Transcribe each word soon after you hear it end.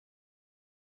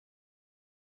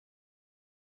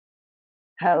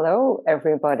Hello,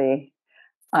 everybody.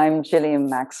 I'm Gillian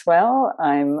Maxwell.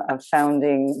 I'm a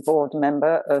founding board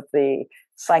member of the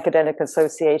Psychedelic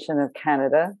Association of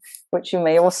Canada, which you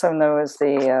may also know as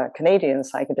the Canadian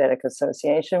Psychedelic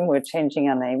Association. We're changing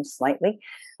our name slightly.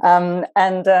 I'm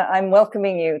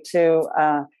welcoming you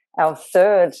to our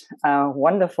third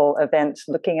wonderful event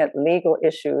looking at legal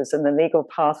issues and the legal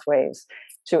pathways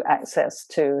to access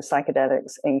to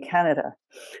psychedelics in Canada.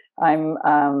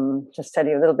 I'm just tell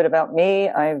you a little bit about me.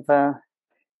 I've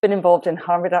been involved in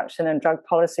harm reduction and drug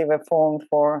policy reform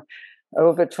for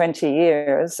over 20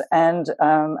 years, and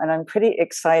I'm pretty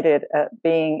excited at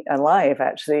being alive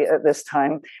actually at this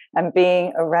time and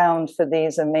being around for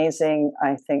these amazing,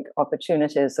 I think,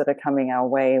 opportunities that are coming our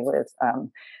way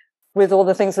with all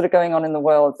the things that are going on in the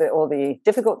world, all the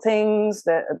difficult things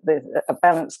that are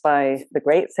balanced by the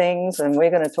great things. And we're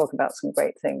going to talk about some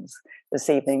great things this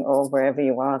evening or wherever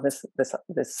you are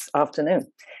this afternoon.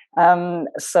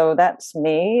 So that's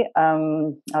me.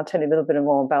 I'll tell you a little bit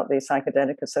more about the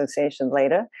Psychedelic Association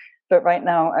later. But right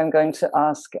now, I'm going to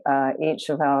ask each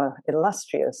of our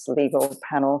illustrious legal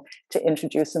panel to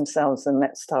introduce themselves. And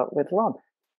let's start with Rob.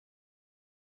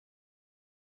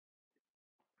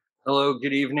 Hello,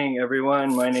 good evening,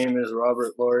 everyone. My name is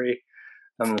Robert Laurie.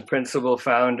 I'm the principal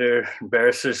founder,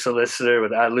 barrister solicitor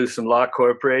with Ad Lucem Law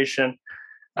Corporation.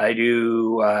 I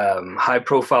do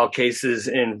high-profile cases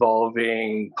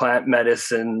involving plant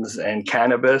medicines and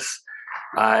cannabis.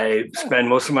 I spend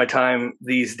most of my time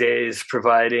these days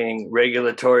providing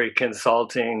regulatory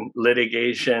consulting,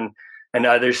 litigation, and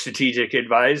other strategic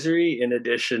advisory, in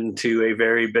addition to a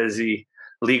very busy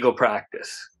legal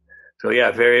practice. So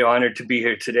yeah, very honored to be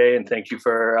here today, and thank you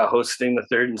for hosting the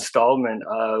third installment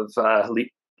of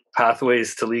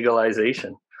Pathways to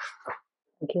Legalization.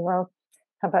 Thank you, Rob.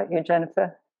 How about you,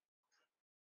 Jennifer?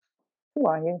 Who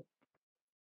are you?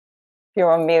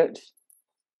 You're on mute.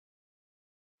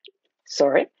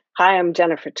 Sorry. Hi, I'm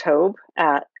Jennifer Taube.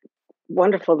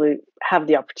 Wonderful to have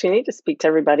the opportunity to speak to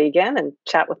everybody again and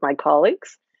chat with my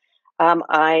colleagues.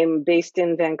 I'm based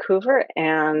in Vancouver,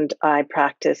 and I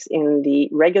practice in the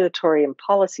regulatory and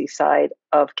policy side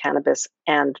of cannabis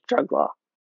and drug law.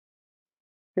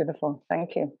 Beautiful.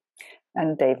 Thank you.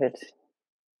 And David.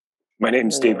 My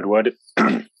name's David Wood.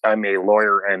 I'm a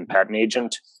lawyer and patent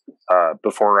agent.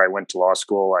 Before I went to law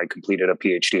school, I completed a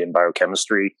PhD in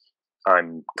biochemistry.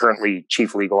 I'm currently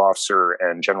Chief Legal Officer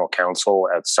and General Counsel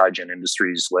at Psygen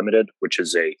Industries Limited, which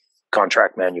is a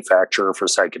contract manufacturer for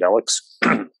psychedelics.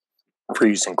 For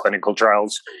use in clinical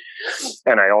trials.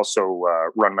 And I also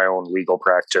run my own legal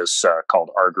practice called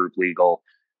R Group Legal,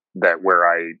 where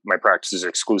my practice is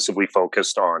exclusively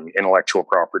focused on intellectual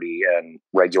property and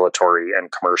regulatory and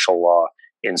commercial law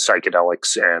in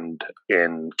psychedelics and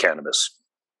in cannabis.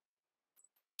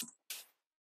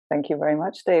 Thank you very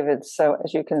much, David. So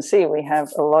as you can see, we have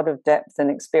a lot of depth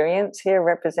and experience here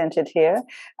represented here.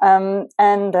 And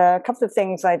a couple of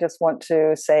things I just want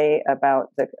to say about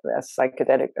the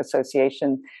Psychedelic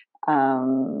Association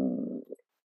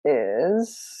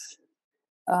is,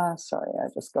 sorry, I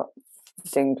just got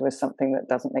dinged with something that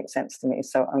doesn't make sense to me,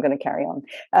 so I'm going to carry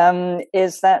on,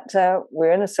 is that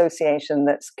we're an association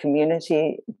that's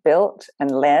community built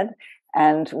and led.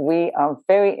 And we are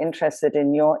very interested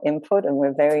in your input, and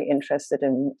we're very interested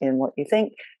in what you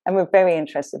think. And we're very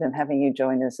interested in having you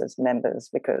join us as members,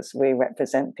 because we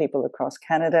represent people across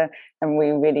Canada, and we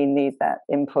really need that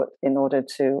input in order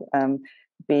to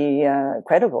be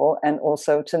credible and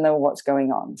also to know what's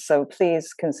going on. So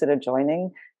please consider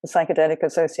joining the Psychedelic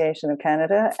Association of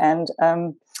Canada. And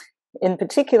in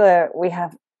particular, we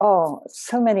have,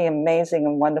 so many amazing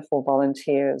and wonderful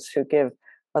volunteers who give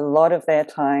a lot of their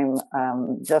time,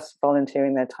 just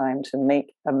volunteering their time to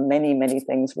make many, many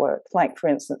things work. Like, for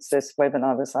instance, this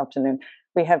webinar this afternoon,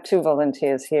 we have 2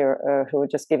 volunteers here who are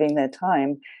just giving their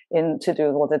time in to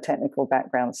do all the technical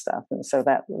background stuff. And so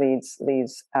that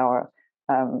leads our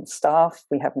staff.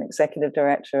 We have an executive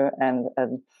director, and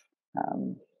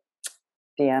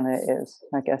Deanna is,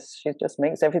 I guess she just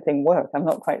makes everything work. I'm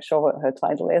not quite sure what her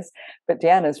title is, but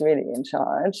Deanna's really in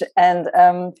charge, and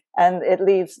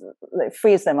it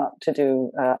frees them up to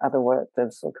do other work,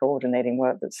 that's coordinating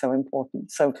work that's so important.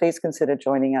 So please consider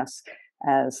joining us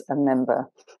as a member,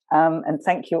 and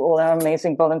thank you all our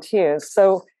amazing volunteers.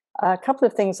 So a couple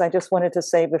of things I just wanted to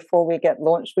say before we get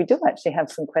launched. We do actually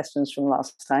have some questions from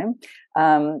last time.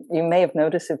 You may have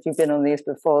noticed, if you've been on these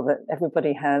before, that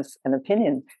everybody has an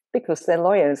opinion because they're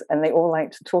lawyers and they all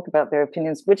like to talk about their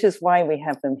opinions, which is why we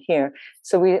have them here.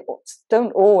 So we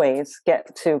don't always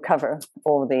get to cover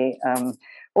all the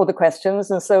all the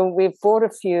questions. And so we've brought a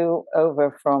few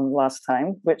over from last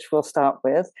time, which we'll start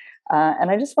with. And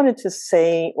I just wanted to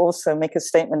say, also make a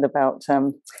statement about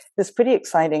this pretty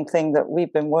exciting thing that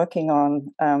we've been working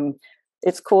on.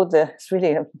 It's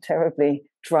really a terribly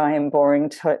dry and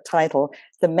boring title,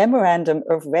 the Memorandum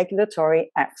of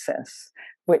Regulatory Access,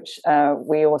 which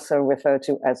we also refer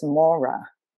to as MORA.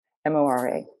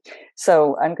 MORA.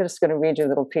 So I'm just going to read you a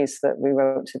little piece that we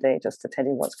wrote today just to tell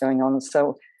you what's going on.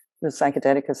 So the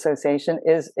Psychedelic Association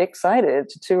is excited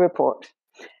to report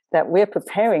that we're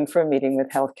preparing for a meeting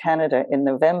with Health Canada in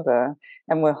November,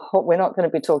 and we're not going to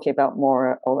be talking about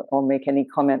MORA or make any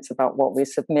comments about what we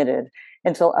submitted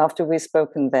until after we've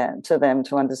spoken to them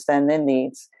to understand their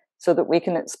needs, so that we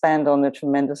can expand on the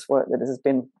tremendous work that has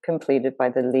been completed by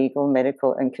the legal,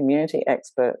 medical, and community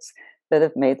experts that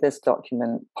have made this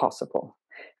document possible.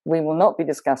 We will not be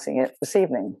discussing it this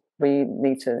evening. We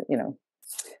need to,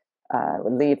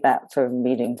 leave that for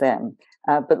meeting them.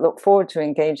 But look forward to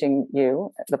engaging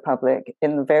you, the public,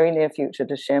 in the very near future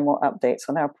to share more updates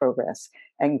on our progress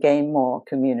and gain more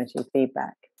community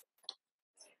feedback.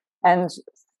 And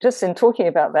just in talking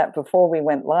about that before we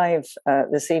went live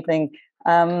this evening,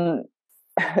 Deanna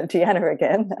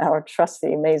again, our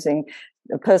trusty, amazing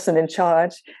person in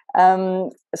charge,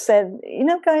 said,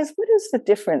 guys, what is the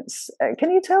difference?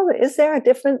 Can you tell, is there a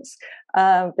difference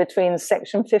between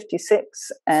Section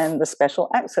 56 and the Special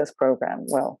Access Program?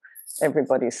 Well,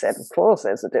 everybody said, of course,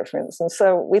 there's a difference. And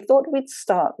so we thought we'd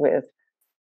start with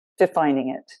defining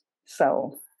it.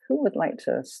 So who would like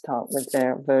to start with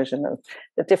their version of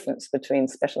the difference between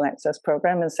Special Access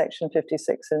Program and Section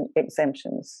 56 and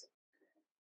exemptions?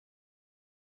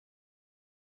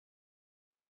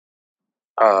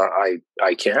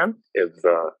 I can.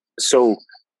 So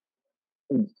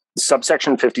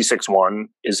subsection 56.1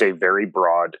 is a very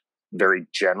broad, very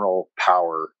general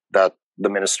power that the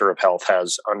Minister of Health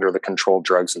has under the Controlled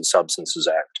Drugs and Substances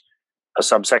Act. A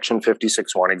subsection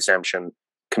 56.1 exemption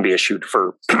can be issued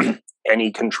for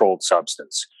any controlled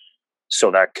substance.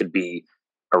 So that could be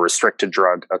a restricted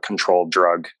drug, a controlled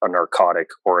drug, a narcotic,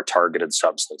 or a targeted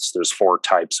substance. There's 4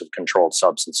 types of controlled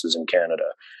substances in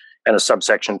Canada. And a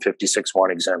subsection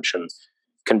 56.1 exemption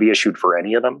can be issued for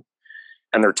any of them.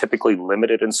 And they're typically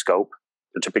limited in scope.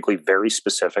 They're typically very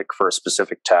specific for a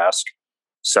specific task,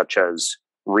 such as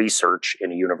research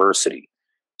in a university.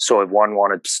 So if one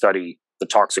wanted to study the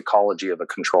toxicology of a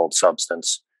controlled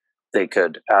substance, they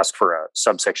could ask for a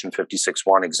subsection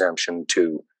 56.1 exemption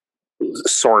to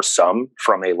source some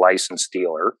from a licensed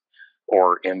dealer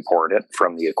or import it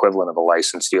from the equivalent of a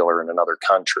licensed dealer in another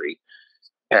country.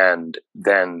 And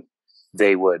then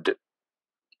they would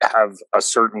have a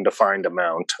certain defined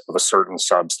amount of a certain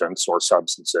substance or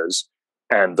substances,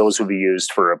 and those would be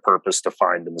used for a purpose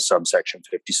defined in the subsection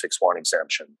 56.1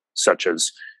 exemption, such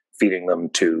as feeding them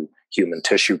to human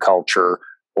tissue culture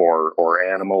or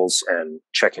animals and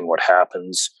checking what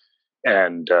happens.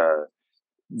 And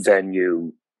then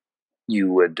you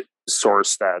would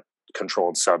source that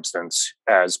controlled substance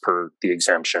as per the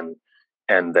exemption,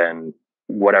 and then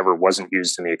whatever wasn't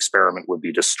used in the experiment would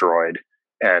be destroyed,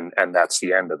 and that's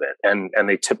the end of it. And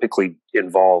they typically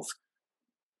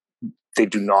they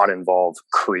do not involve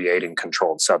creating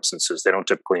controlled substances. They don't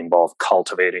typically involve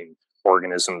cultivating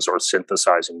organisms or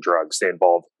synthesizing drugs. They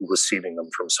involve receiving them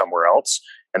from somewhere else,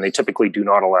 and they typically do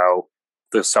not allow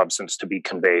the substance to be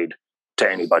conveyed to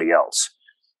anybody else.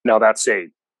 Now, that's a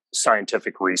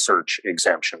scientific research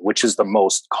exemption, which is the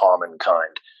most common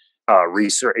kind.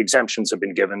 Research exemptions have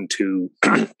been given to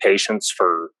patients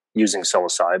for using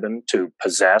psilocybin to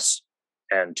possess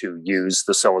and to use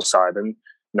the psilocybin.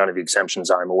 None of the exemptions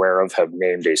I'm aware of have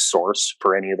named a source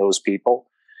for any of those people.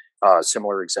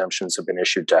 Similar exemptions have been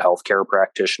issued to healthcare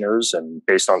practitioners, and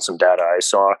based on some data I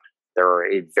saw, there are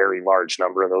a very large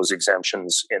number of those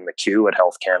exemptions in the queue at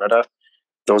Health Canada.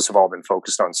 Those have all been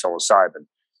focused on psilocybin.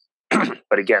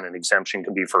 But again, an exemption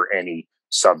can be for any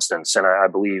substance. And I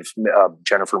believe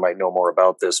Jennifer might know more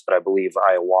about this, but I believe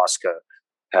ayahuasca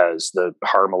has the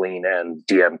harmaline and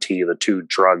DMT, the 2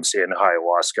 drugs in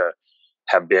ayahuasca,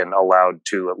 have been allowed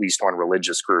to at least one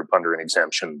religious group under an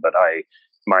exemption. But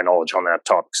my knowledge on that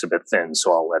topic is a bit thin,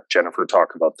 so I'll let Jennifer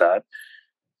talk about that.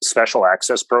 Special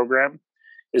Access Program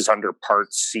is under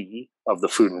Part C of the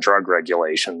Food and Drug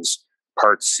Regulations.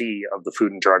 Part C of the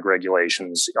Food and Drug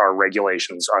Regulations are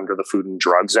regulations under the Food and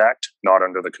Drugs Act, not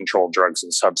under the Controlled Drugs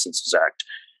and Substances Act.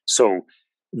 So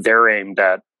they're aimed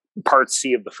at Part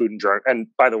C of the Food and Drug. And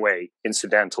by the way,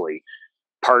 incidentally,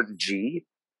 Part G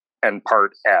and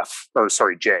Part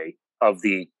J of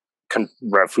the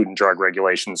Food and Drug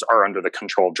Regulations are under the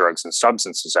Controlled Drugs and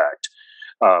Substances Act,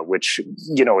 which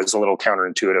is a little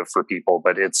counterintuitive for people,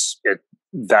 but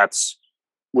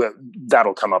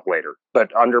that'll come up later.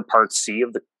 But under Part C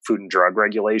of the Food and Drug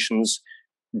Regulations,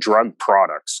 drug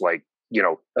products like,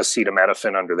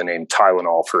 acetaminophen under the name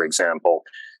Tylenol, for example,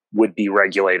 would be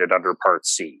regulated under Part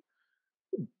C.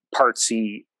 Part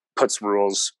C puts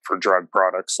rules for drug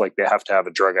products, like they have to have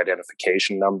a drug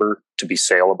identification number to be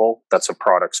saleable. That's a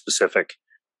product-specific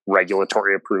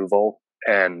regulatory approval,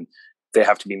 and they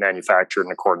have to be manufactured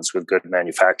in accordance with good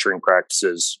manufacturing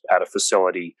practices at a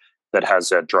facility that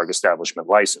has a drug establishment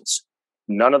license.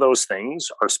 None of those things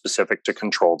are specific to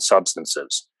controlled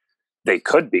substances. They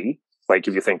could be, like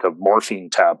if you think of morphine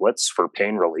tablets for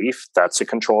pain relief, that's a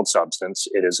controlled substance.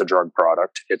 It is a drug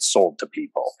product. It's sold to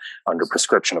people under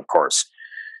prescription, of course.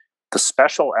 The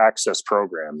special access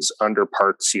programs under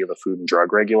Part C of the Food and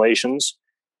Drug Regulations,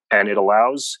 and it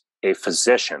allows a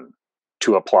physician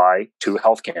to apply to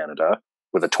Health Canada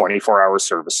with a 24-hour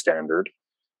service standard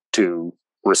to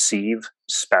receive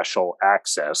special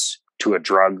access to a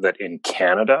drug that in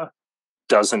Canada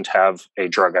doesn't have a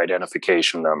drug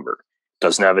identification number,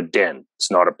 doesn't have a DIN,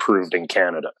 it's not approved in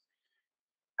Canada.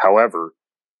 However,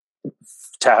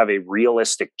 to have a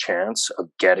realistic chance of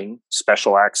getting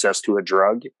special access to a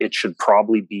drug, it should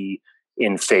probably be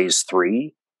in phase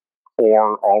 3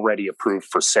 or already approved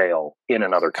for sale in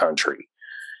another country.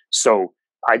 So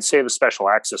I'd say the special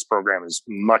access program is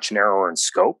much narrower in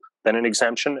scope than an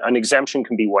exemption. An exemption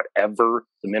can be whatever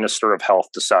the Minister of Health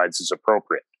decides is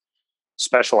appropriate.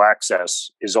 Special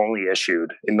access is only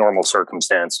issued in normal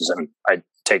circumstances, and I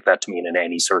take that to mean in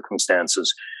any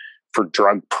circumstances, for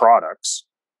drug products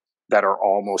that are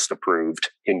almost approved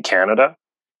in Canada,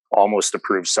 almost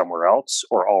approved somewhere else,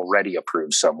 or already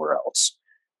approved somewhere else.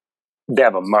 They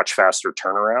have a much faster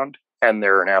turnaround, and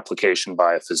they're an application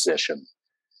by a physician.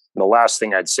 And the last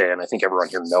thing I'd say, and I think everyone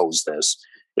here knows this,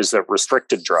 is that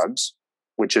restricted drugs,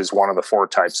 which is one of the 4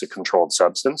 types of controlled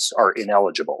substance, are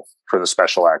ineligible for the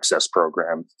special access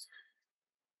program.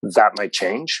 That might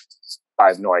change. I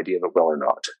have no idea if it will or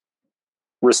not.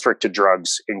 Restricted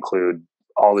drugs include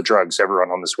all the drugs everyone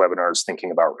on this webinar is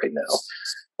thinking about right now: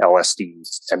 LSD,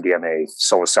 MDMA,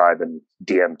 psilocybin,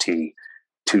 DMT,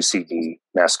 2CB,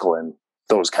 mescaline.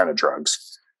 Those kind of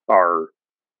drugs are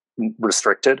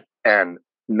restricted and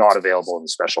not available in the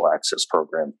special access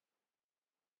program.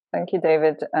 Thank you,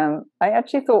 David. I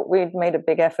actually thought we'd made a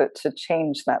big effort to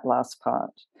change that last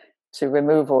part, to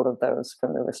remove all of those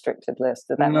from the restricted list.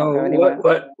 Did that not go anywhere?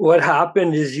 What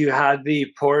happened is you had the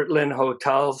Portland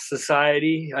Hotel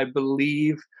Society, I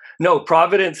believe. No,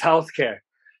 Providence Healthcare.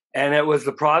 And it was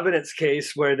the Providence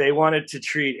case where they wanted to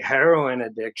treat heroin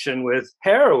addiction with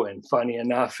heroin, funny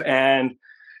enough. And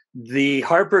the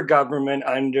Harper government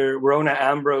under Rona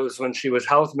Ambrose, when she was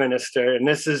health minister, and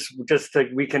this is just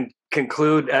we can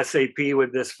conclude SAP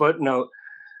with this footnote,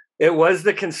 it was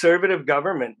the conservative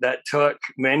government that took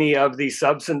many of these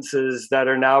substances that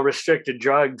are now restricted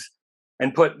drugs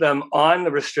and put them on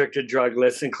the restricted drug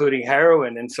list, including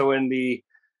heroin. And so in the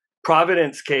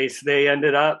Providence case, they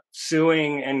ended up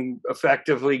suing and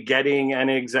effectively getting an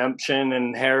exemption,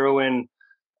 and heroin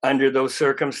under those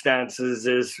circumstances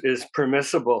is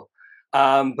permissible.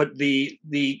 But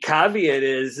the caveat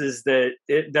is that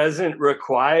it doesn't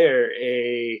require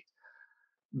a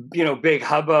big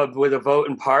hubbub with a vote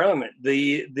in Parliament.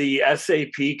 The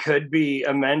SAP could be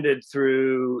amended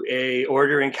through a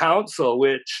order in council,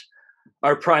 which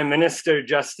our Prime Minister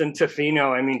Justin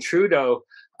Trudeau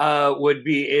would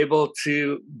be able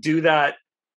to do that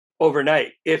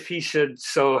overnight if he should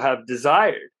so have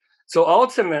desired. So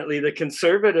ultimately, the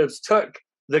Conservatives took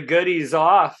the goodies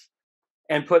off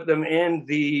and put them in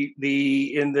the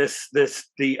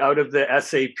out of the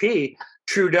SAP.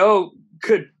 Trudeau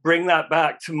could bring that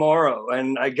back tomorrow,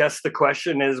 and I guess the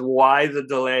question is, why the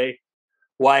delay?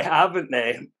 Why haven't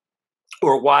they?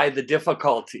 Or why the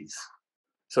difficulties?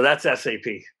 So that's SAP.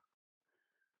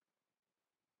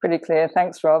 Pretty clear.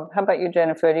 Thanks, Rob. How about you,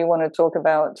 Jennifer? Do you want to talk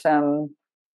about?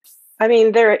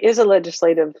 There is a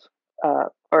legislative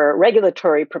or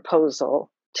regulatory proposal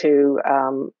to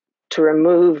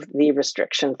remove the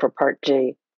restriction for Part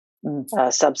G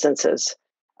substances.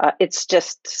 It's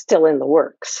just still in the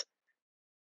works,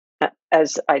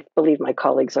 as I believe my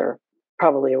colleagues are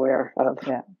probably aware of.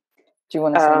 Yeah. Do you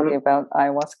want to say anything about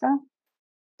ayahuasca?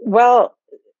 Well,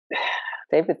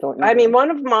 David thought.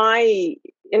 One of my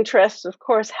interests, of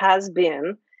course, has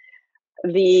been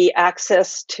the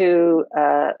access to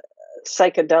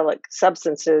psychedelic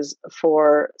substances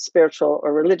for spiritual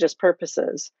or religious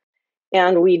purposes.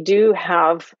 And we do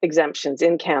have exemptions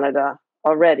in Canada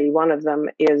already. One of them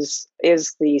is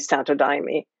the Santo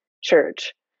Daime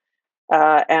Church.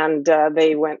 And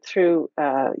they went through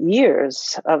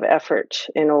years of effort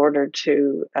in order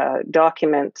to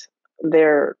document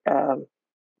their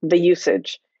the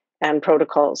usage and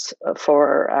protocols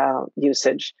for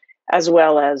usage, as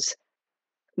well as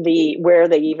where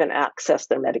they even access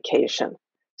their medication.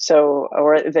 So,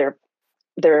 or their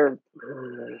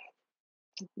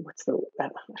what's the I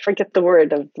forget the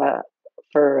word of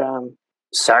for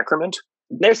Sacrament.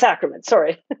 Their sacrament.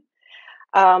 Sorry.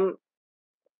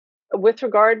 With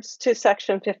regards to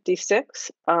Section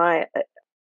 56,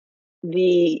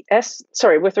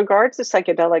 with regards to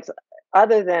psychedelics,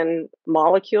 other than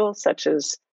molecules such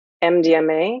as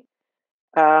MDMA,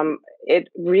 it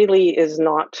really is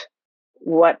not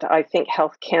what I think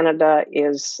Health Canada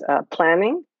is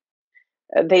planning.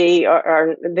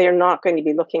 They're not going to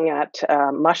be looking at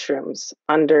mushrooms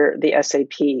under the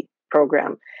SAP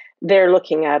program. They're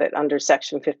looking at it under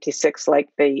Section 56, like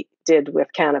they did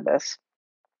with cannabis.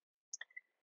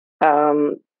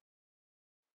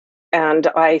 And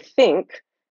I think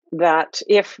that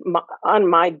on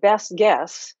my best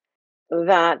guess,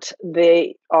 that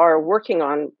they are working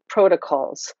on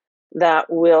protocols that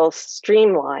will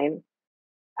streamline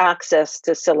access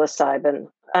to psilocybin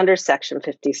under Section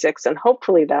 56, and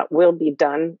hopefully that will be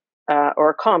done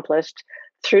or accomplished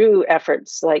through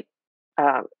efforts like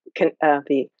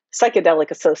the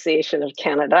Psychedelic Association of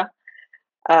Canada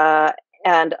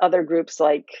and other groups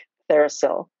like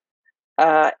Therasil.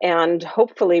 And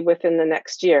hopefully within the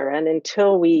next year. And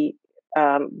until we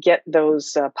get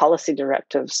those policy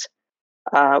directives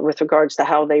with regards to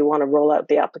how they want to roll out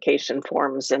the application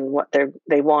forms and what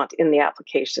they want in the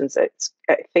applications,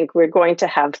 I think we're going to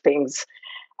have things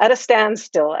at a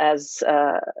standstill as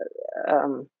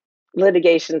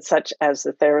litigation such as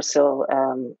the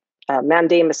Therasil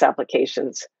mandamus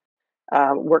applications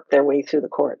work their way through the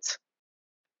courts.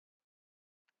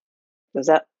 Does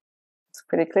that? It's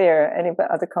pretty clear. Any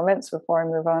other comments before I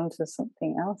move on to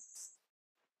something else?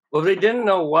 Well, they didn't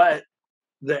know what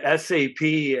the SAP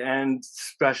and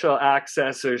special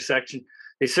access or section.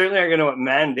 They certainly aren't going to know what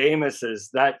mandamus is.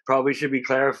 That probably should be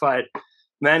clarified.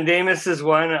 Mandamus is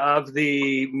one of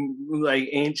the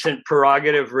ancient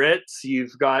prerogative writs.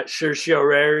 You've got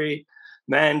certiorari,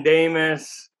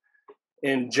 mandamus,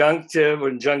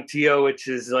 injunctio, which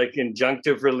is like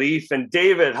injunctive relief. And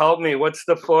David, help me, what's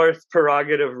the fourth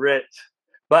prerogative writ?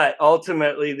 But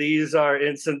ultimately, these are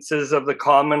instances of the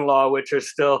common law, which are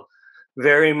still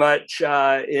very much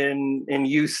in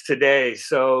use today.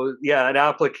 So yeah, an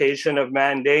application of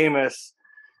mandamus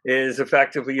is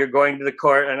effectively you're going to the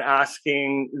court and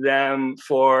asking them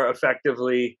for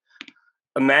effectively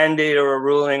a mandate or a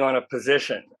ruling on a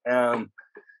position.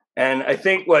 And I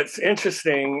think what's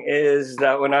interesting is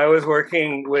that when I was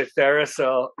working with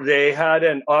Therasil, they had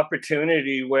an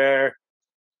opportunity where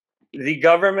the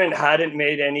government hadn't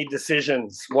made any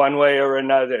decisions one way or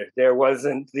another. There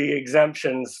wasn't the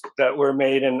exemptions that were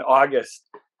made in August.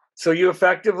 So you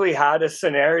effectively had a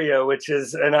scenario which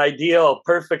is an ideal,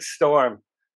 perfect storm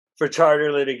for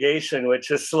charter litigation,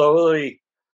 which is slowly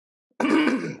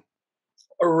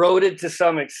eroded to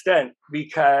some extent,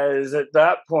 because at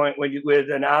that point, with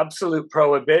an absolute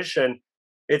prohibition,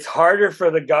 it's harder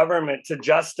for the government to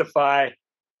justify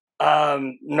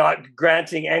not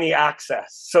granting any access.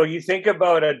 So you think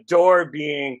about a door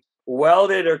being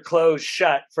welded or closed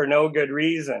shut for no good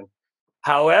reason.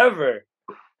 However,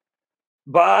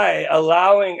 by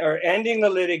allowing or ending the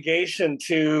litigation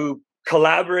to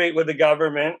collaborate with the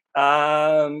government,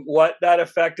 what that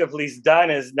effectively has done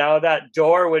is now that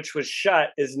door which was shut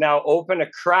is now open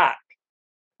a crack.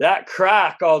 That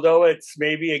crack, although it's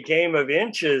maybe a game of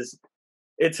inches,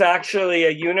 it's actually a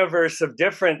universe of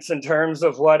difference in terms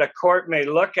of what a court may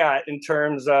look at in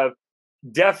terms of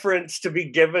deference to be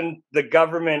given the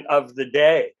government of the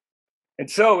day. And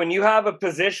so when you have a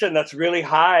position that's really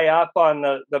high up on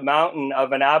the mountain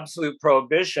of an absolute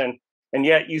prohibition, and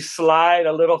yet you slide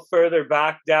a little further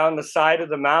back down the side of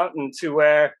the mountain to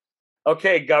where,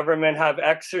 okay, government have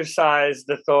exercised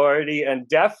authority and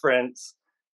deference,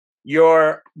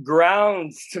 your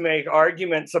grounds to make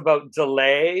arguments about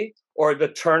delay or the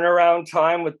turnaround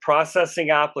time with processing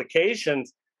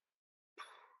applications,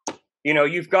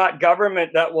 you've got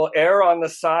government that will err on the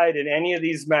side in any of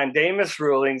these mandamus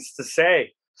rulings to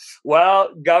say, well,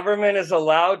 government is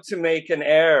allowed to make an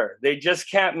error. They just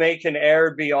can't make an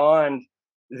error beyond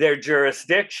their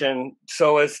jurisdiction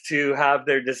so as to have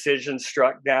their decisions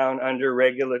struck down under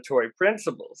regulatory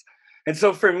principles. And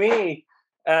so for me,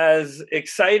 as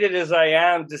excited as I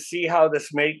am to see how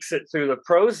this makes it through the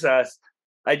process,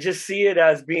 I just see it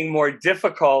as being more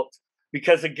difficult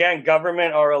because, again,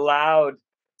 government are allowed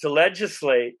to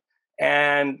legislate.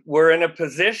 And we're in a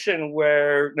position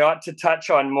where, not to touch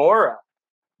on Mora,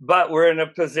 but we're in a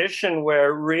position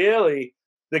where really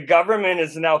the government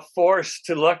is now forced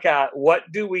to look at, what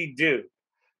do we do?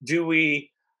 Do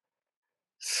we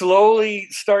slowly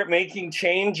start making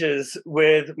changes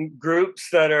with groups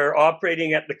that are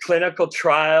operating at the clinical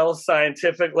trials,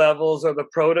 scientific levels, or the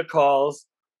protocols?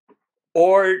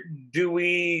 Or do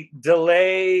we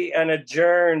delay and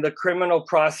adjourn the criminal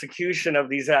prosecution of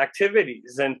these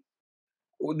activities? And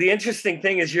the interesting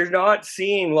thing is, you're not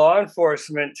seeing law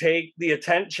enforcement take the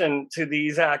attention to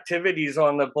these activities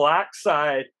on the black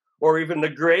side or even the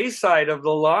gray side of the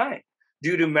line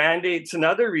due to mandates and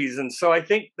other reasons. So I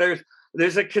think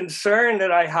there's a concern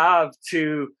that I have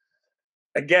to,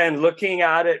 again, looking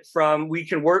at it from, we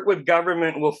can work with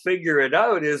government, we'll figure it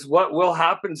out, is what will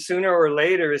happen sooner or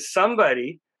later is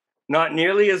somebody not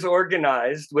nearly as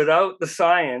organized without the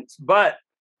science, but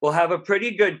will have a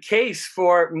pretty good case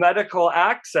for medical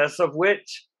access, of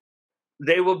which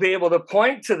they will be able to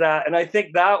point to that. And I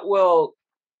think that will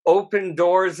open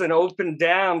doors and open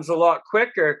dams a lot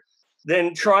quicker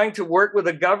than trying to work with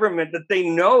a government that they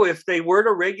know, if they were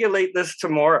to regulate this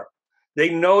tomorrow, they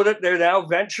know that they're now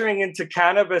venturing into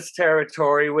cannabis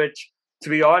territory, which, to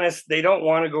be honest, they don't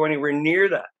want to go anywhere near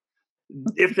that.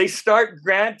 If they start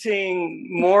granting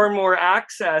more and more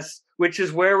access, which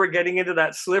is where we're getting into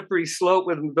that slippery slope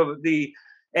with the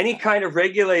any kind of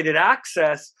regulated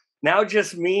access, now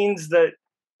just means that,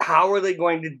 how are they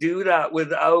going to do that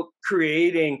without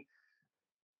creating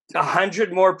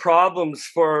 100 more problems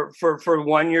for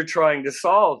one you're trying to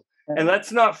solve? And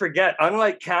let's not forget,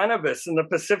 unlike cannabis in the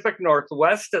Pacific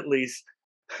Northwest, at least,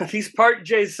 these Part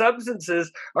J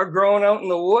substances are grown out in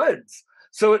the woods.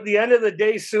 So at the end of the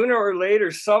day, sooner or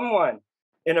later, someone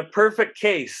in a perfect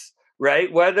case, right,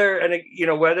 whether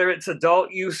it's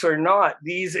adult use or not,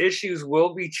 these issues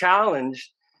will be challenged,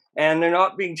 and they're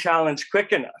not being challenged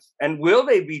quick enough. And will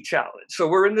they be challenged? So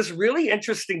we're in this really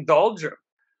interesting doldrum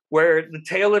where the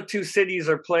tale of two cities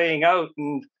are playing out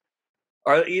and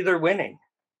are either winning.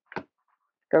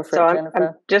 Go for it, Jennifer.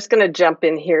 I'm just going to jump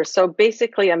in here. So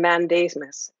basically, a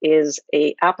mandamus is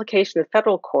a application to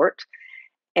federal court,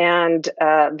 and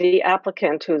the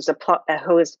applicant who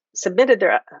has submitted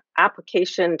their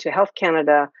application to Health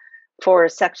Canada for a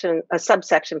subsection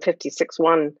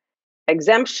 56.1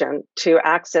 exemption to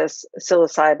access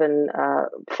psilocybin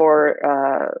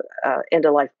for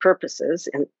end-of-life purposes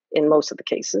in most of the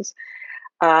cases.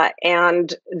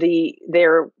 And the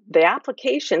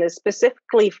application is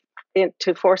specifically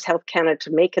to force Health Canada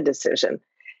to make a decision.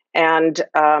 And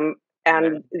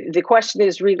the question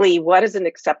is really, what is an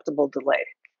acceptable delay?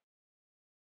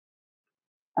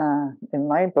 In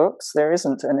my books, there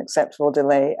isn't an acceptable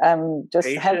delay. Just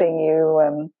having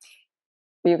you,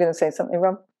 were you going to say something,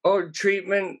 Rob? Oh,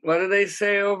 treatment. What do they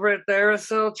say over at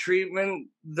Theracil? Treatment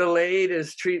delayed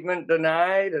is treatment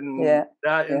denied,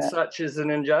 and such is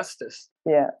an injustice.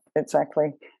 Yeah,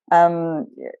 exactly.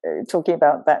 Talking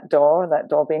about that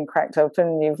door being cracked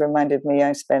open, you've reminded me,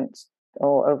 I spent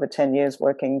over 10 years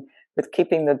working with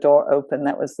keeping the door open.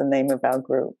 That was the name of our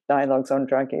group, Dialogues on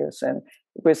Drug Use, and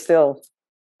we're still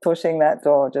pushing that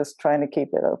door, just trying to keep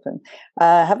it open.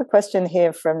 I have a question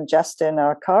here from Justin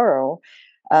Arcaro.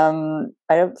 I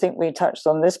don't think we touched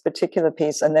on this particular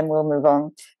piece, and then we'll move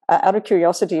on. Out of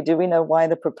curiosity, do we know why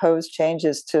the proposed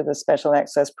changes to the Special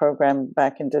Access Program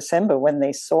back in December, when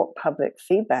they sought public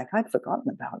feedback? I'd forgotten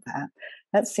about that.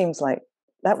 That seems like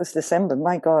that was December,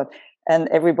 my God. And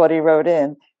everybody wrote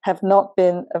in, have not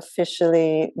been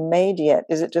officially made yet.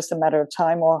 Is it just a matter of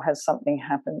time, or has something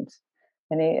happened?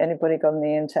 Anybody got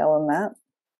any intel on that?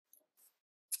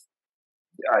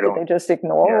 Did they just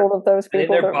ignore all of those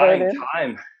people that wrote in?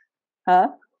 Time. Huh?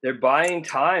 They're buying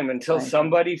time until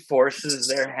somebody forces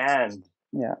their hand.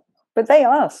 Yeah, but they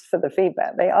asked for the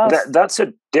feedback. They asked. That's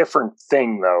a different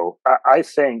thing, though. I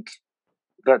think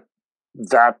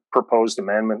that proposed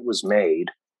amendment was made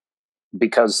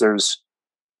because there's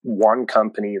one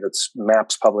company that's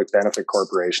MAPS Public Benefit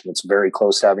Corporation that's very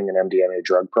close to having an MDMA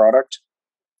drug product.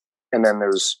 And then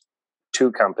there's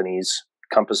two companies,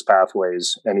 Compass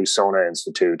Pathways and Usona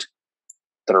Institute,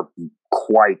 that are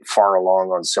quite far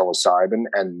along on psilocybin,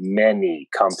 and many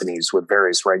companies with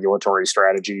various regulatory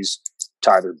strategies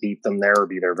to either beat them there or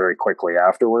be there very quickly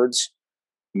afterwards.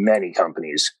 Many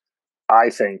companies. I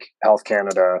think Health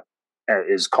Canada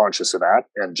is conscious of that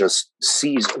and just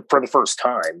sees for the first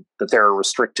time that there are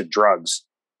restricted drugs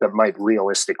that might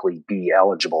realistically be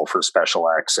eligible for special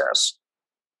access.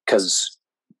 Because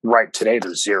right today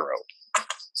there's zero.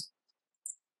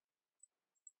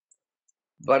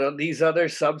 but these other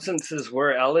substances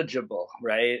were eligible,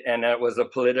 right? And it was a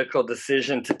political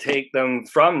decision to take them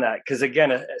from that. Because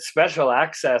again, a special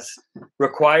access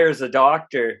requires a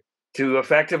doctor to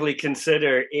effectively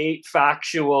consider 8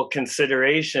 factual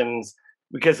considerations,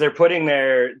 because they're putting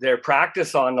their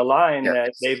practice on the line,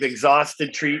 that they've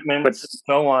exhausted treatments and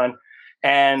so on.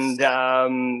 And,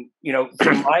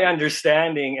 from my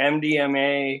understanding,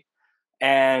 MDMA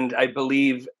and I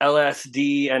believe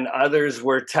LSD and others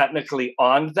were technically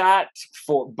on that,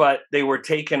 but they were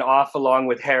taken off along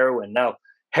with heroin. Now,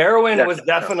 heroin was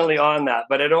definitely on that,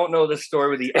 but I don't know the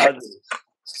story with the others.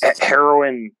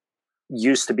 Heroin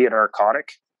used to be a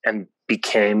narcotic and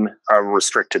became a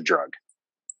restricted drug,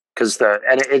 because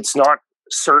it's not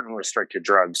certain restricted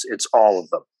drugs; it's all of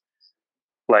them.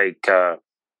 Like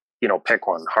pick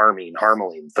one: harmine,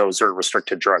 harmaline. Those are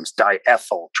restricted drugs.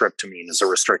 Diethyltryptamine is a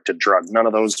restricted drug. None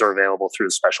of those are available through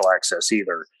special access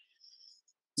either.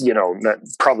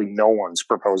 Probably no one's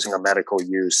proposing a medical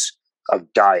use of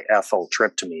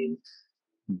diethyltryptamine,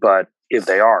 but if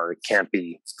they are, it can't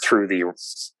be through the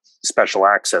special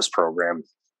access program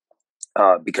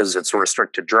because it's a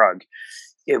restricted drug.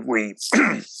 If we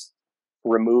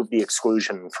remove the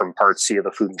exclusion from Part C of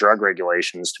the Food and Drug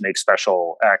Regulations to make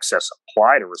special access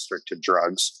apply to restricted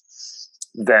drugs,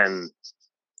 then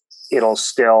it'll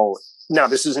still, now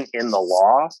this isn't in the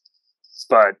law,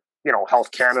 but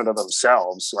Health Canada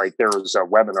themselves, like there was a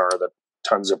webinar that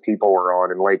tons of people were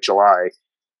on in late July.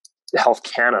 Health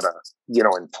Canada,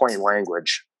 in plain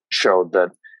language, showed that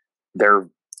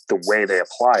the way they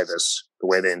apply this, the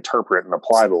way they interpret and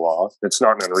apply the law, it's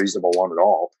not an unreasonable one at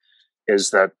all,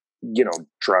 is that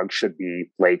drugs should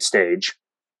be late stage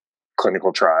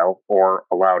clinical trial or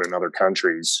allowed in other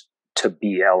countries to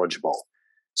be eligible.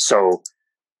 So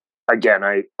again,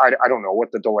 I don't know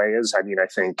what the delay is. I mean, I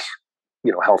think,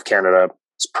 Health Canada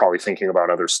is probably thinking about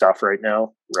other stuff right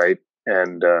now. Right.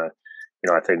 And,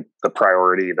 I think the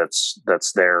priority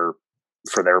that's there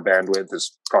for their bandwidth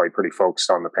is probably pretty focused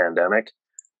on the pandemic,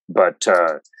 but,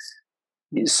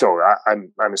 so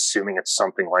I'm assuming it's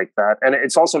something like that. And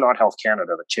it's also not Health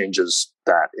Canada that changes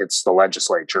that. It's the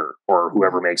legislature or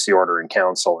whoever makes the order in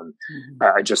council. And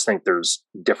I just think there's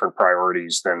different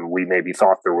priorities than we maybe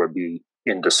thought there would be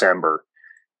in December,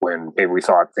 when maybe we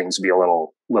thought things would be a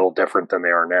little different than they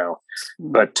are now.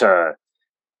 But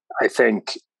I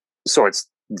think, so it's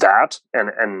that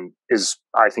and is,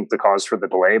 I think, the cause for the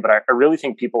delay. But I really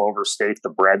think people overstate the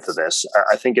breadth of this.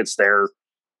 I think it's there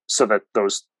so that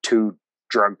those two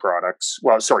drug products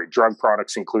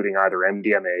including either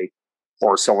MDMA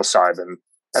or psilocybin.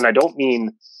 And I don't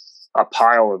mean a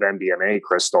pile of MDMA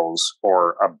crystals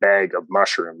or a bag of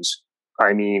mushrooms.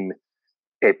 I mean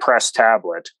a pressed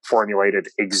tablet formulated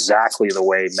exactly the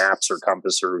way MAPS or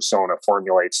Compass or Usona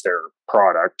formulates their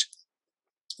product,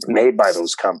 made by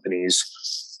those companies,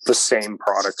 the same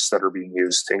products that are being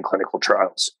used in clinical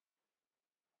trials.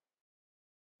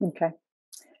 Okay.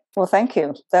 Well, thank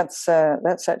you. That's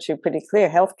actually pretty clear.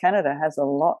 Health Canada has a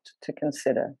lot to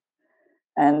consider.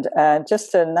 And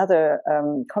just another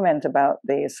comment about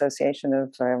the Association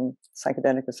of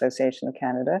Psychedelic Association of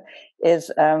Canada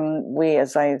is we,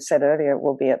 as I said earlier,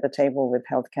 will be at the table with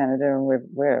Health Canada, and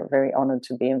we're very honored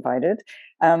to be invited.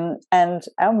 And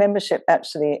our membership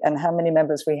actually, and how many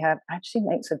members we have, actually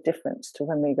makes a difference to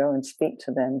when we go and speak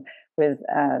to them, with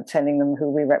telling them who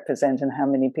we represent and how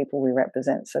many people we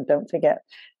represent. So don't forget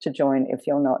to join if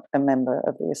you're not a member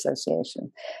of the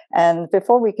association. And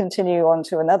before we continue on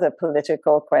to another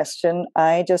political question,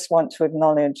 I just want to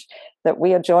acknowledge that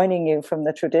we are joining you from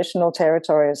the traditional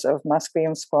territories of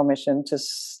Musqueam, Squamish, and to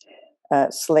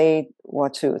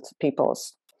Tsleil-Waututh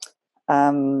peoples.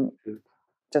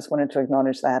 Just wanted to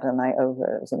acknowledge that, and it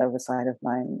was an oversight of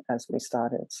mine as we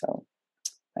started. So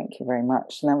thank you very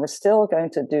much. Now, we're still going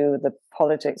to do the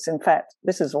politics. In fact,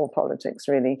 this is all politics,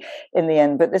 really, in the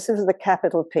end, but this is the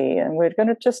capital P. And we're going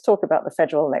to just talk about the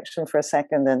federal election for a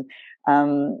second. And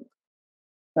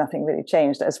nothing really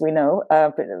changed, as we know,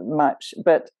 much.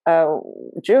 But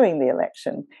during the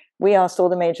election, we asked all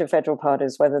the major federal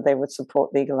parties whether they would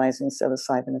support legalizing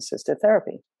psilocybin-assisted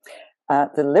therapy.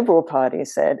 The Liberal Party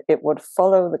said it would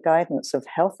follow the guidance of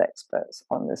health experts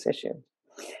on this issue.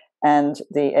 And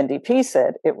the NDP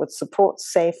said it would support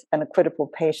safe and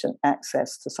equitable patient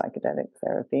access to psychedelic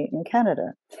therapy in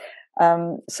Canada.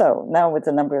 So now, with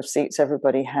the number of seats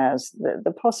everybody has,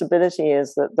 the possibility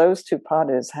is that those two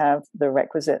parties have the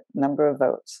requisite number of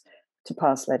votes to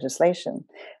pass legislation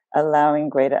allowing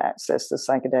greater access to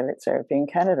psychedelic therapy in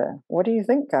Canada. What do you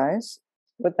think, guys?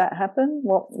 Would that happen?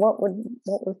 What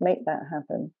would make that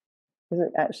happen? Is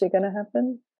it actually going to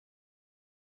happen?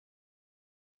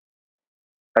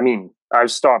 I mean,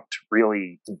 I've stopped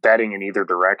really betting in either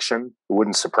direction. It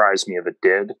wouldn't surprise me if it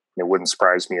did. It wouldn't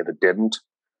surprise me if it didn't.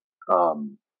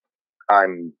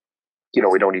 I'm,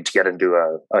 we don't need to get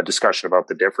into a discussion about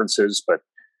the differences, but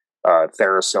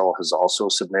Therasil has also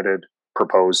submitted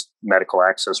proposed medical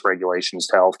access regulations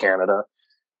to Health Canada.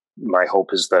 My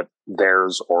hope is that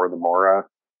theirs or the MORA,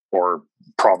 or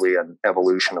probably an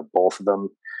evolution of both of them,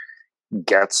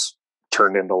 gets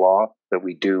turned into law, that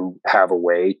we do have a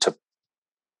way to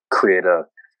create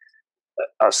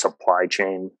a supply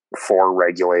chain for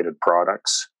regulated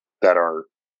products that are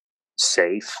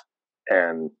safe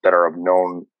and that are of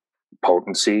known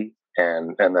potency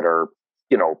and that are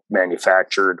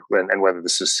manufactured, and whether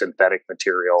this is synthetic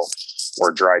material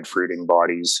or dried fruiting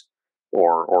bodies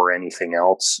or anything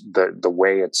else, the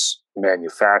way it's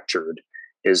manufactured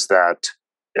is that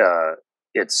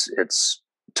it's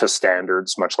to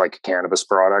standards, much like a cannabis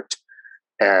product,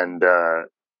 and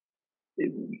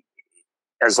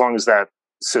as long as that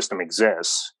system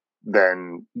exists,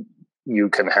 then you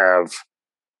can have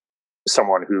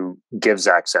someone who gives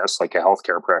access, like a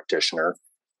healthcare practitioner.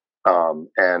 And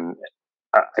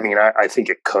I think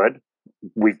it could.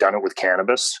 We've done it with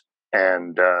cannabis,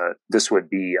 and this would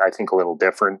be, I think, a little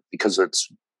different because it's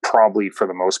probably, for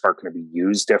the most part, going to be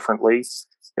used differently.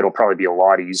 It'll probably be a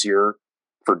lot easier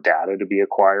for data to be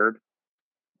acquired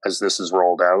as this is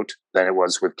rolled out than it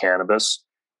was with cannabis,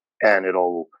 and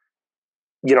it'll,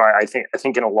 I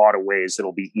think in a lot of ways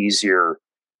it'll be easier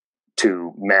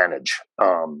to manage.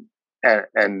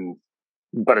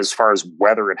 But as far as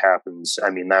whether it happens,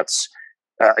 that's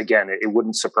again, it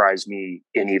wouldn't surprise me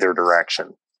in either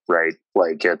direction, right?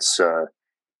 Like it's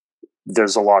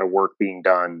there's a lot of work being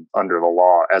done under the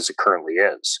law as it currently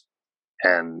is,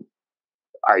 and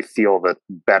I feel that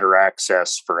better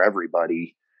access for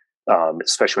everybody,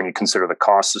 especially when you consider the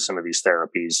cost of some of these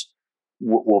therapies,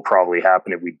 will probably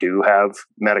happen if we do have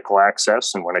medical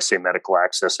access. And when I say medical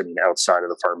access, I mean outside of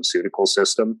the pharmaceutical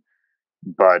system.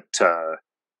 But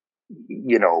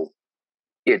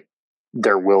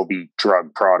there will be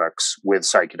drug products with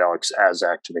psychedelics as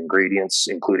active ingredients,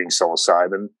 including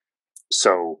psilocybin.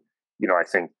 So, I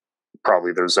think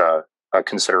probably there's a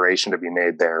consideration to be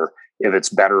made there if it's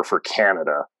better for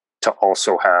Canada to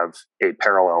also have a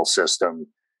parallel system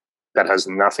that has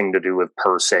nothing to do with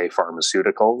per se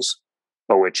pharmaceuticals,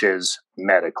 but which is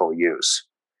medical use.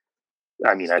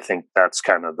 I think that's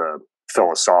kind of the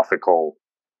philosophical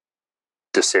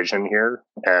decision here,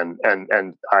 and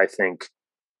I think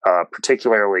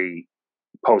particularly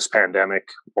post-pandemic,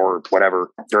 or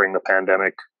whatever, during the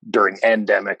pandemic, during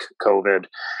endemic COVID,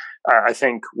 I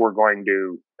think we're going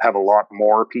to have a lot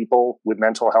more people with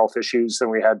mental health issues than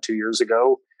we had 2 years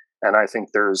ago, and I think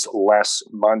there's less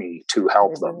money to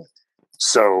help them.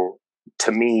 So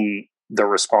to me, the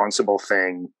responsible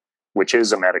thing, which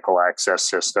is a medical access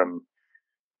system,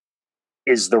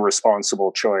 is the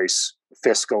responsible choice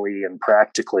fiscally and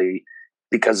practically,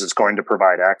 because it's going to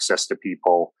provide access to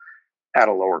people at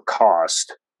a lower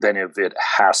cost than if it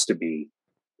has to be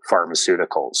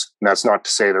pharmaceuticals. And that's not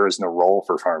to say there isn't a role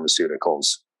for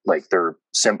pharmaceuticals. Like, they're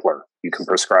simpler. You can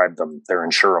prescribe them. They're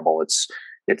insurable.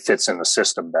 It fits in the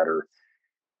system better.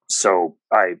 So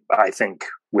I think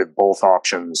with both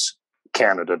options,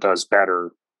 Canada does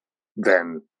better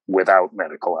than without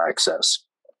medical access.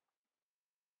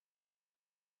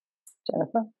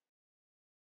 Jennifer?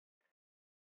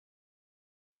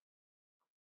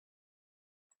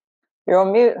 You're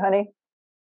on mute, honey.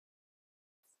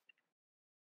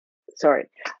 Sorry.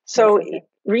 So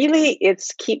really,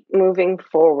 it's keep moving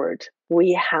forward.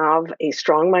 We have a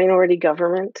strong minority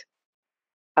government,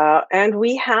 and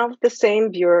we have the same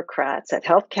bureaucrats at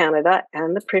Health Canada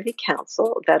and the Privy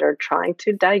Council that are trying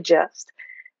to digest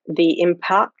the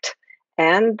impact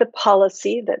and the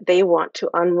policy that they want to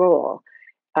unroll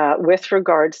with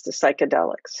regards to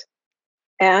psychedelics.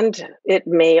 And it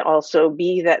may also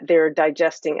be that they're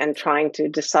digesting and trying to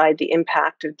decide the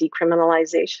impact of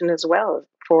decriminalization as well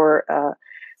for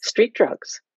street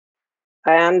drugs.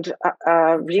 And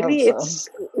really,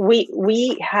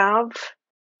 we have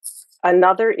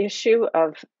another issue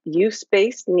of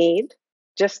use-based need,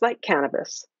 just like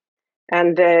cannabis.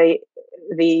 And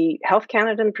the Health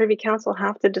Canada and Privy Council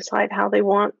have to decide how they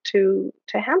want to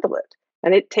handle it.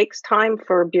 And it takes time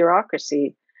for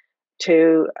bureaucracy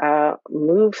to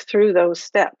move through those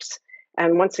steps.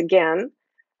 And once again,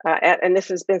 and this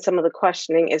has been some of the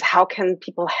questioning, is how can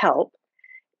people help?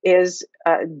 Is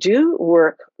do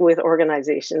work with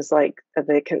organizations like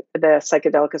the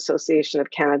Psychedelic Association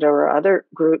of Canada or other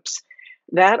groups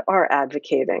that are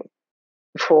advocating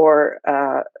for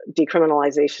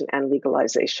decriminalization and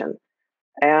legalization.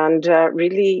 And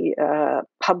really,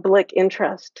 public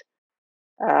interest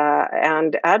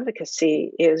and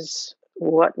advocacy is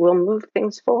what will move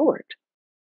things forward.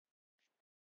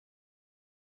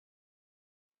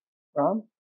 Rob?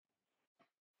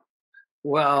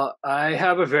 Well, I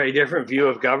have a very different view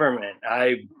of government.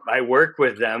 I work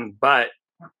with them, but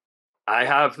I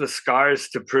have the scars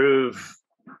to prove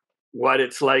what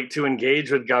it's like to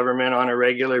engage with government on a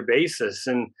regular basis.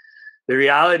 And the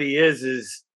reality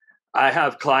is I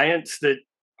have clients that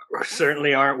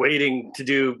certainly aren't waiting to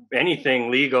do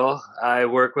anything legal. I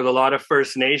work with a lot of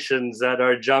First Nations that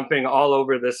are jumping all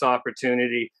over this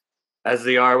opportunity as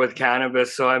they are with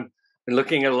cannabis. So I'm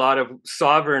looking at a lot of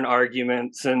sovereign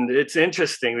arguments, and it's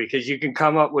interesting because you can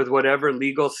come up with whatever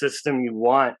legal system you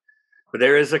want, but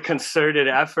there is a concerted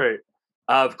effort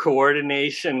of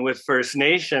coordination with First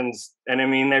Nations. And I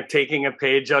mean, they're taking a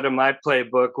page out of my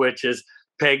playbook, which is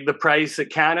peg the price of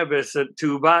cannabis at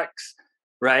 $2,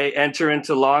 right? Enter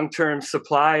into long-term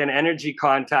supply and energy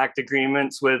contact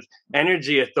agreements with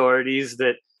energy authorities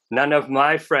that none of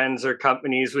my friends or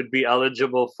companies would be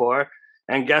eligible for.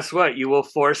 And guess what? You will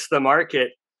force the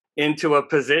market into a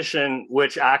position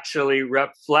which actually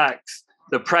reflects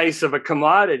the price of a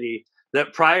commodity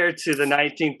that prior to the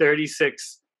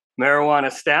 1936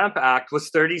 Marijuana Stamp Act was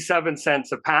 37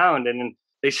 cents a pound. And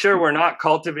they sure were not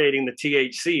cultivating the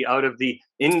THC out of the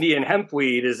Indian hemp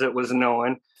weed, as it was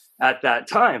known at that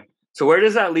time. So where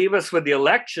does that leave us with the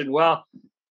election? Well,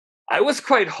 I was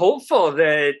quite hopeful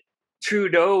that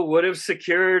Trudeau would have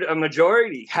secured a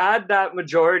majority. Had that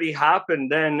majority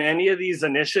happened, then any of these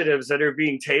initiatives that are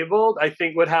being tabled, I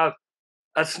think would have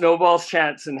a snowball's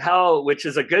chance in hell, which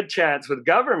is a good chance with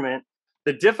government.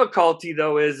 The difficulty,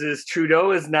 though, is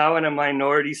Trudeau is now in a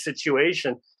minority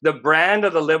situation. The brand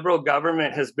of the Liberal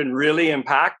government has been really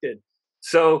impacted.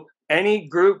 So any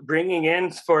group bringing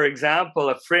in, for example,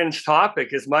 a fringe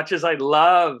topic, as much as I'd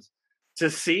love to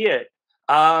see it,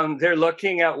 they're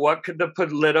looking at what could the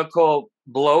political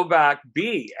blowback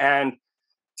be. And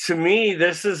to me,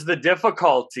 this is the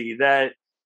difficulty, that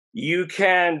you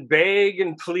can beg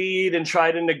and plead and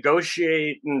try to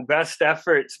negotiate and best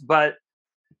efforts, but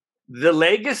the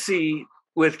legacy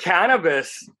with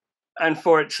cannabis,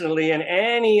 unfortunately, and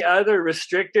any other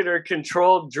restricted or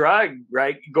controlled drug,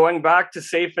 right, going back to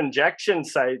safe injection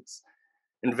sites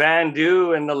and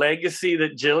Vandu and the legacy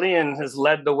that Jillian has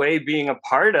led the way being a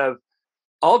part of,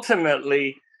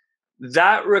 ultimately,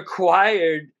 that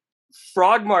required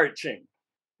frog marching,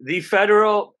 the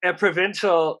federal and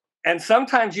provincial, and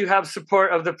sometimes you have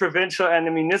support of the provincial and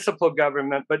the municipal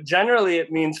government, but generally it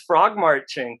means frog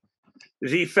marching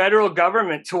the federal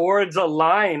government towards a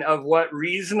line of what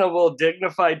reasonable,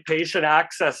 dignified patient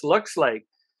access looks like.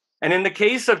 And in the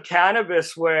case of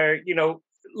cannabis, where,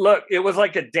 look, it was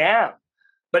like a dam,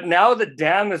 but now the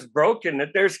dam is broken, that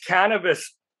there's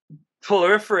cannabis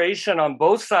proliferation on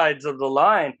both sides of the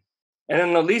line. And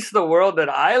in at least the world that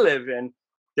I live in,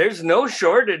 there's no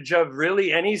shortage of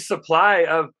really any supply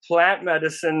of plant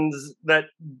medicines that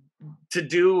to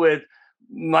do with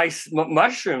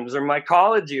mushrooms or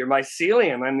mycology or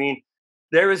mycelium. I mean,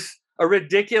 there is a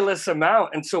ridiculous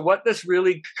amount. And so what this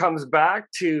really comes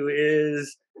back to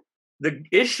is the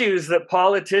issues that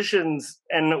politicians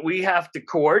and that we have to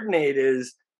coordinate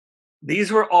is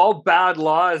these were all bad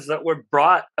laws that were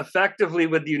brought effectively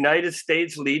with the United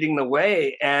States leading the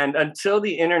way. And until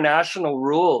the international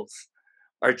rules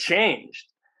are changed,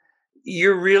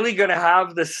 you're really going to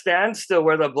have the standstill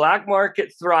where the black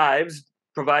market thrives,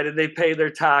 provided they pay their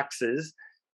taxes.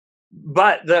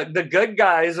 But the good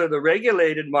guys, or the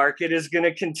regulated market, is going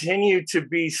to continue to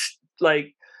be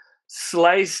like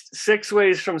sliced 6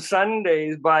 ways from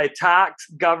Sundays by tax,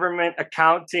 government,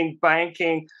 accounting,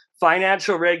 banking,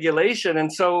 financial regulation.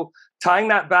 And so tying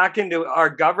that back into our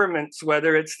governments,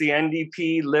 whether it's the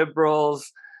NDP, Liberals,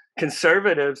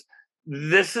 Conservatives,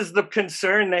 this is the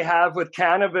concern they have with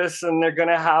cannabis, and they're going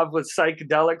to have with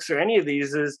psychedelics or any of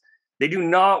these, is they do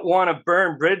not want to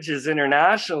burn bridges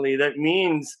internationally. That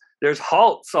means there's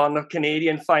halts on the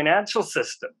Canadian financial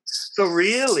system. So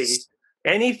really,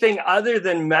 anything other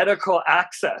than medical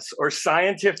access or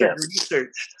scientific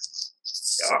research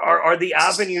are the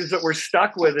avenues that we're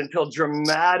stuck with until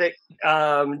dramatic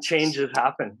changes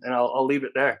happen. And I'll leave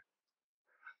it there.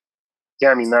 Yeah,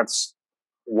 I mean, that's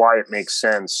why it makes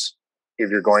sense,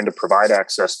 if you're going to provide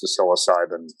access to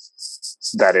psilocybin,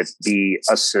 that it be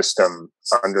a system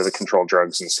under the Controlled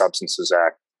Drugs and Substances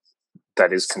Act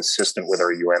that is consistent with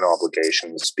our UN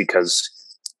obligations, because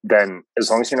then as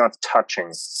long as you're not touching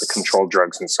the Controlled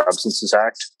Drugs and Substances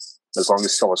Act, as long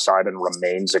as psilocybin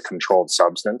remains a controlled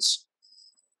substance,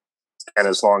 and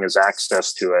as long as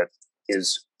access to it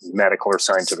is medical or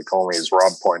scientific only, as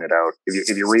Rob pointed out.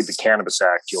 If you read the Cannabis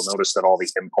Act, you'll notice that all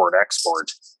the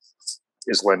import-export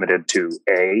is limited to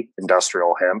A,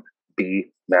 industrial hemp,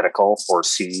 B, medical, or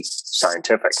C,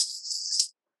 scientific.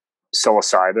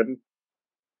 Psilocybin,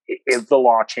 if the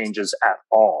law changes at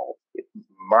all,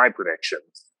 my prediction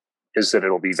is that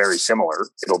it'll be very similar.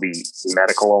 It'll be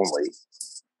medical only.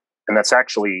 And that's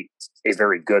actually a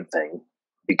very good thing,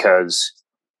 because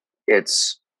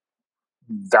it's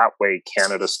that way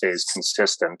Canada stays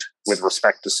consistent with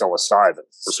respect to psilocybin.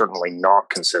 We're certainly not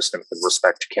consistent with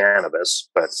respect to cannabis,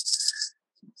 but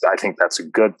I think that's a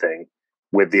good thing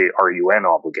with our UN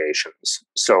obligations.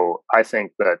 So I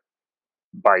think that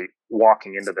by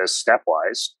walking into this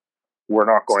stepwise, we're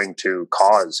not going to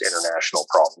cause international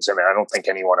problems. I mean, I don't think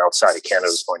anyone outside of Canada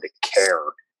is going to care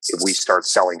if we start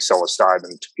selling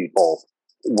psilocybin to people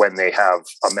when they have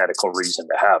a medical reason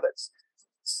to have it.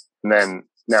 And then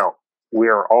now we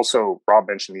are also, Rob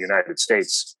mentioned the United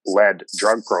States led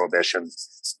drug prohibition.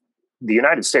 The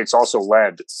United States also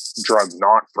led drug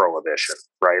not prohibition,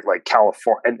 right? Like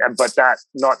California, but that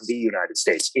not the United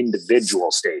States,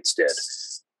 individual states did.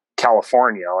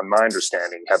 California, on my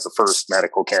understanding, had the first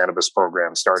medical cannabis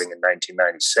program starting in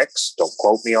 1996. Don't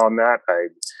quote me on that. I'm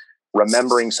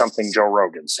remembering something Joe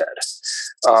Rogan said.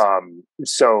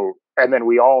 And then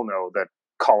we all know that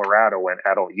Colorado went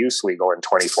adult use legal in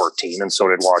 2014, and so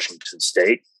did Washington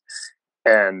State.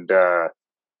 And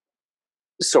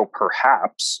so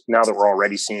perhaps now that we're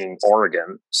already seeing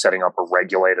Oregon setting up a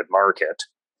regulated market,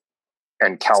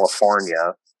 and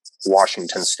California,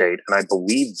 Washington State, and I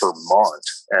believe Vermont.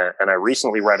 And I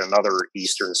recently read another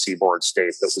Eastern Seaboard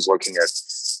state that was looking at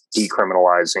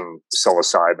decriminalizing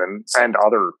psilocybin and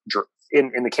other.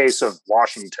 In the case of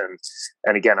Washington,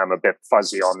 and again, I'm a bit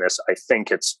fuzzy on this. I think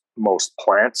it's most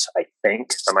plants. I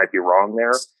think I might be wrong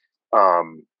there.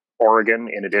 Oregon,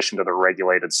 in addition to the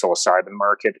regulated psilocybin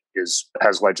market,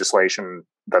 has legislation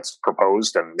that's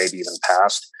proposed and maybe even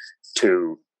passed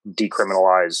to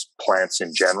decriminalize plants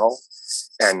in general.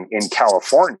 And in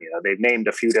California, they've named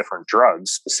a few different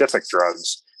drugs, specific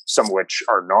drugs, some of which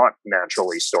are not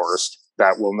naturally sourced,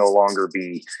 that will no longer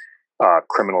be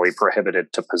criminally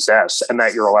prohibited to possess, and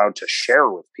that you're allowed to share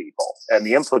with people. And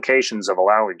the implications of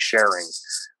allowing sharing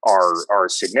are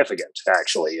significant,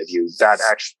 actually. That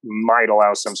actually might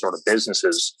allow some sort of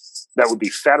businesses that would be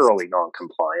federally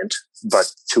non-compliant,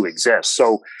 but to exist.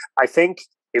 So I think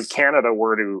if Canada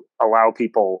were to allow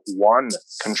people one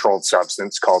controlled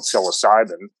substance called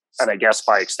psilocybin, and I guess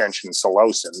by extension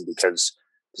psilocin, because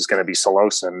there's going to be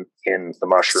psilocin in the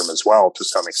mushroom as well to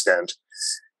some extent,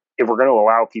 if we're going to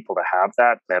allow people to have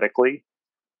that medically,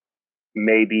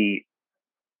 maybe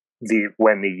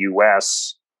when the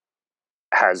US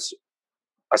has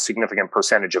a significant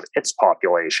percentage of its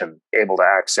population able to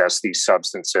access these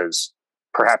substances,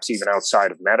 perhaps even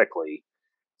outside of medically,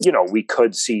 we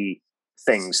could see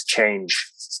things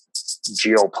change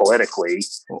geopolitically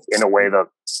in a way that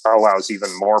allows even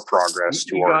more progress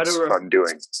towards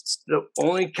undoing. The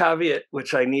only caveat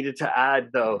which I needed to add,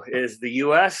 though, is the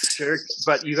U.S., sure,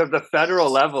 but you have the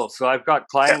federal level. So I've got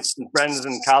clients and friends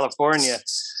in California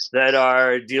that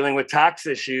are dealing with tax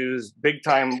issues big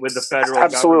time with the federal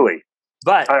Absolutely. Government.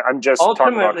 But I'm just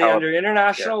ultimately, under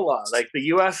international law, like the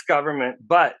U.S. government,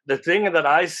 but the thing that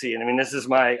I see, and I mean, this is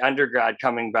my undergrad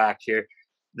coming back here,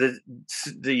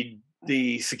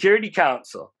 the Security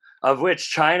Council, of which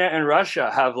China and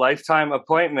Russia have lifetime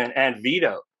appointment and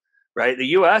veto, right? The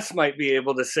U.S. might be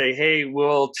able to say, hey,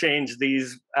 we'll change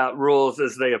these rules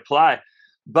as they apply.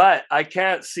 But I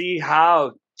can't see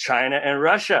how China and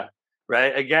Russia,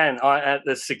 right, again, at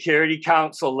the Security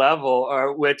Council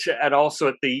level, and also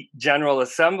at the General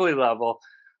Assembly level,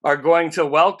 are going to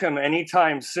welcome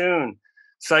anytime soon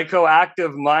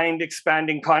psychoactive,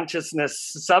 mind-expanding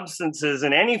consciousness substances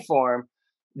in any form,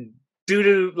 due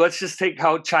to, let's just take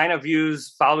how China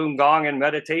views Falun Gong and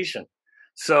meditation.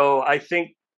 So I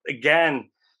think, again,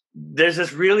 there's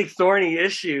this really thorny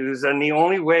issues, and the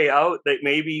only way out that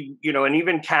maybe, and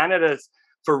even Canada's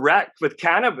for rec with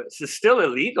cannabis is still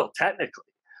illegal technically,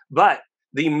 but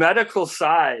the medical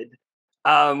side,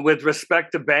 with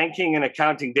respect to banking and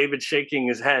accounting, David's shaking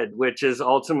his head, which is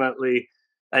ultimately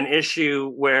an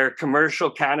issue where commercial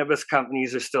cannabis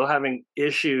companies are still having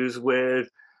issues with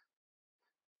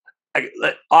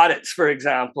audits. For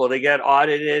example, they get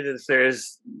audited if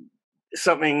there's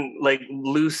something like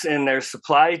loose in their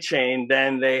supply chain,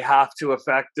 then they have to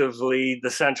effectively, the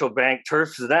central bank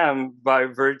turfs them by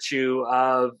virtue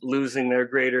of losing their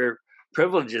greater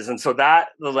privileges. And so that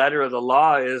the letter of the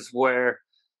law is where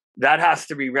that has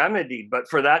to be remedied. But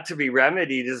for that to be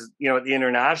remedied is, at the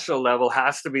international level,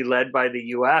 has to be led by the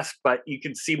US. But you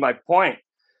can see my point.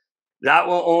 that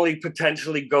will only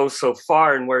potentially go so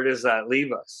far. And where does that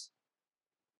leave us?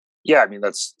 Yeah, I mean,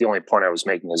 that's the only point I was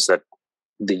making, is that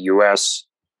the US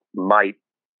might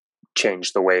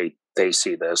change the way they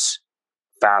see this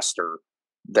faster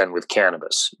than with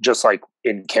cannabis. Just like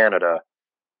in Canada,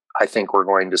 I think we're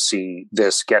going to see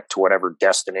this get to whatever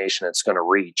destination it's going to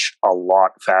reach a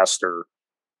lot faster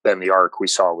than the arc we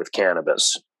saw with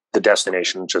cannabis. The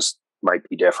destination just might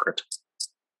be different.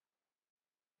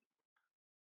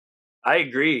 I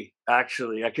agree,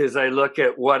 actually, because I look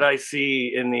at what I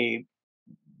see in the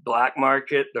black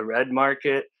market, the red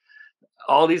market,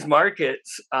 all these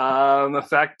markets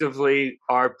effectively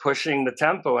are pushing the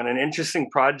tempo. And an interesting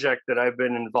project that I've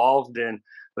been involved in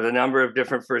with a number of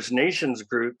different First Nations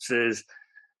groups is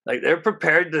like they're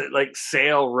prepared to like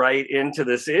sail right into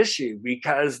this issue,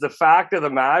 because the fact of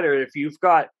the matter, if you've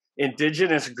got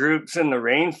indigenous groups in the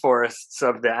rainforests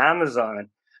of the Amazon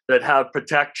that have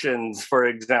protections, for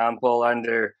example,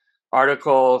 under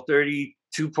Article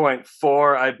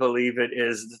 32.4, I believe it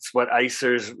is, that's what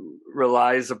ICERS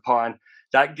relies upon,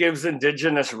 that gives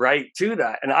indigenous right to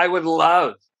that. And I would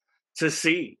love to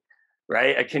see,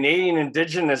 right, a Canadian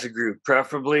indigenous group,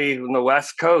 preferably on the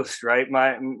West Coast, right,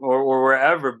 or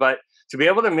wherever, but to be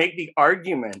able to make the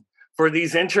argument for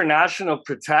these international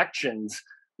protections,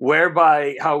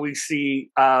 whereby how we see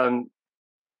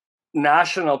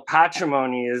national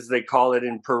patrimony, as they call it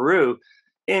in Peru,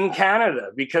 in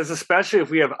Canada, because especially if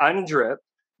we have UNDRIP,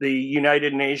 the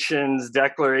United Nations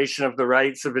Declaration of the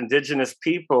Rights of Indigenous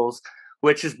Peoples,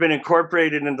 which has been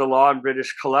incorporated into law in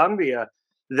British Columbia,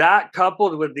 that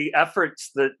coupled with the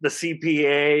efforts that the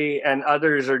CPA and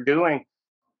others are doing,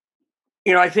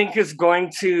 you know, I think is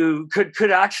going to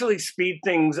could actually speed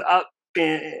things up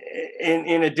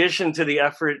in addition to the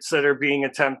efforts that are being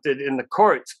attempted in the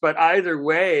courts. But either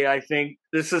way, I think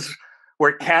this is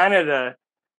where Canada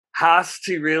has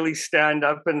to really stand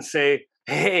up and say,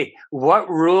 hey, what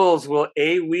rules will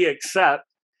we accept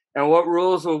and what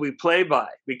rules will we play by?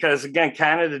 Because again,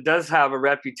 Canada does have a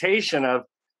reputation of,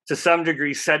 to some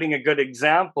degree, setting a good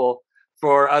example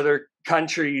for other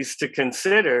countries to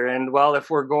consider. And well, if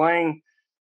we're going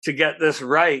to get this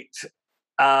right,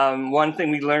 one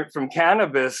thing we learned from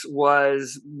cannabis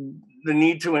was the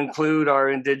need to include our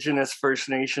Indigenous First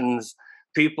Nations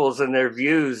peoples and their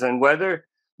views, and whether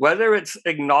it's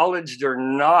acknowledged or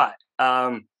not,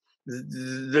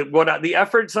 the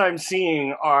efforts I'm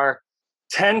seeing are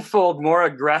tenfold more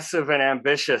aggressive and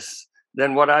ambitious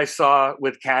than what I saw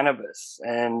with cannabis.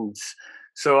 And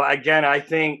so again, I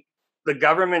think the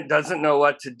government doesn't know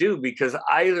what to do, because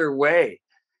either way,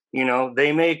 you know,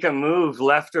 they make a move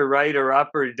left or right or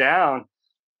up or down,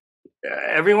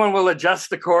 everyone will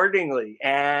adjust accordingly.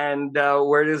 And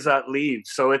where does that leave?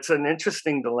 So it's an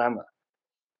interesting dilemma.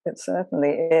 It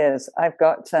certainly is. I've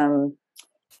got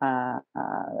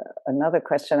another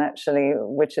question, actually,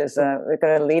 which is going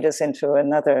to lead us into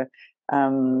another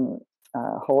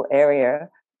whole area.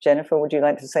 Jennifer, would you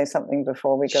like to say something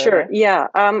before we go? Sure. There? Yeah.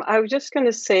 I was just going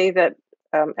to say that,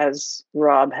 as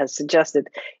Rob has suggested,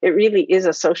 it really is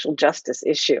a social justice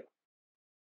issue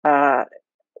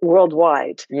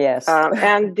worldwide. Yes.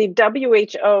 And the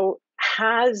WHO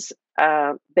has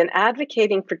been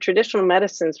advocating for traditional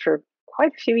medicines for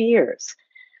quite a few years.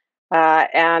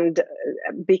 And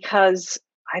because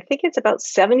I think it's about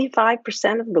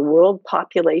 75% of the world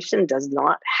population does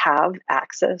not have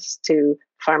access to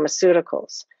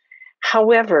pharmaceuticals.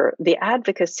 However, the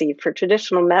advocacy for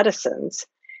traditional medicines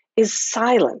is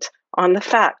silent on the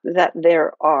fact that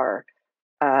there are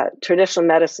traditional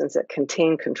medicines that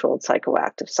contain controlled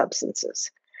psychoactive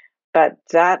substances. But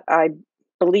that, I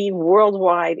believe,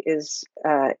 worldwide is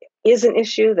an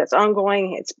issue that's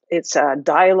ongoing. It's a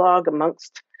dialogue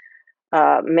amongst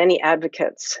many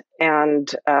advocates, and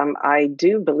I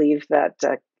do believe that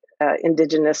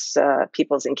Indigenous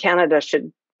peoples in Canada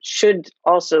should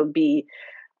also be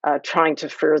trying to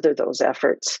further those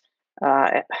efforts.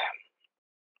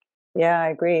 Yeah, I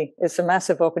agree. It's a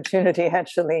massive opportunity,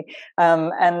 actually.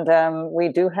 And we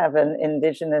do have an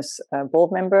Indigenous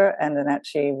board member, and then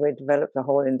actually we developed a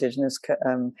whole Indigenous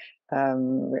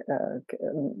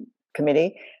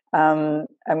committee. And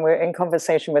we're in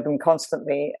conversation with them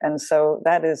constantly. And so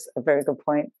that is a very good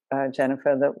point,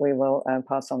 Jennifer, that we will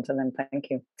pass on to them. Thank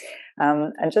you.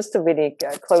 And just to really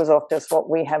close off just what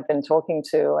we have been talking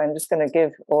to, I'm just going to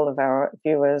give all of our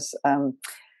viewers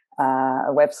a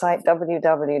website,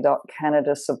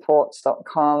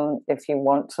 www.canadasupports.com, if you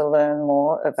want to learn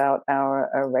more about our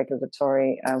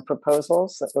regulatory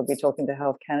proposals that we'll be talking to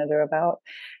Health Canada about,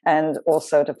 and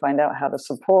also to find out how to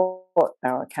support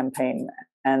our campaign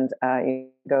And you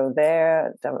go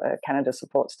there,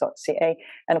 canadasupports.ca.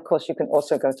 And of course, you can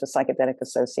also go to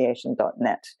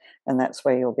psychedelicassociation.net. And that's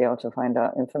where you'll be able to find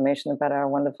out information about our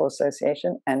wonderful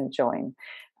association and join.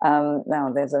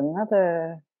 Now, there's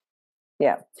another,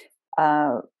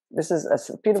 this is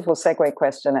a beautiful segue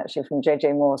question, actually, from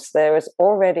JJ Morse. There is an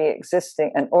already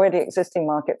existing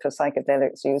market for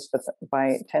psychedelics used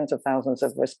by tens of thousands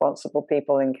of responsible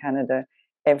people in Canada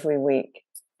every week.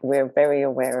 We're very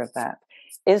aware of that.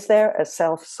 Is there a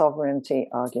self-sovereignty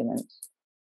argument?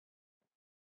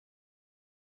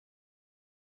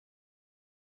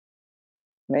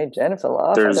 Made Jennifer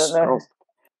laugh. I don't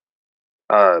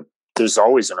know. There's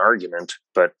always an argument,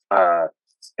 but I'd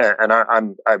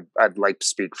like to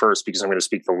speak first because I'm going to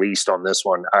speak the least on this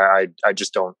one. I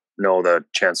just don't know the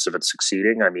chance of it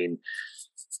succeeding. I mean,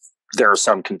 there are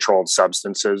some controlled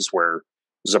substances where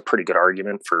there's a pretty good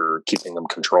argument for keeping them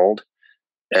controlled,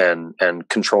 and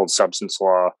controlled substance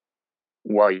law.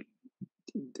 Well,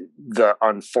 the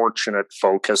unfortunate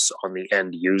focus on the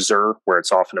end user, where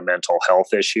it's often a mental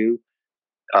health issue,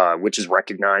 which is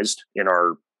recognized in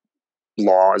our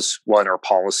laws, in our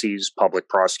policies. Public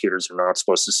prosecutors are not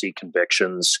supposed to see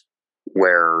convictions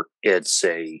where it's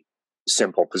a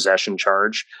simple possession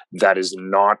charge. That is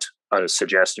not a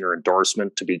suggestion or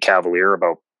endorsement to be cavalier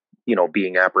about,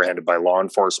 being apprehended by law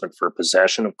enforcement for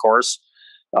possession, of course,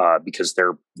 because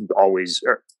they're always,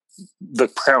 the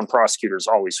Crown prosecutor is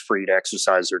always free to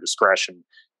exercise their discretion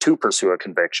to pursue a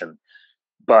conviction.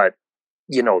 But,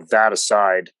 that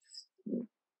aside,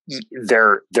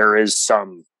 there is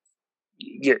some,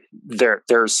 there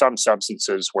are some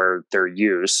substances where their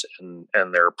use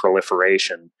and their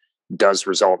proliferation does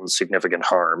result in significant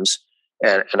harms.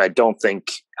 And I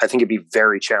think it'd be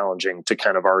very challenging to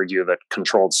kind of argue that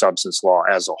controlled substance law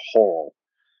as a whole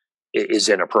is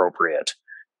inappropriate.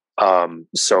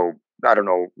 So I don't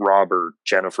know, Rob or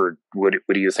Jennifer, what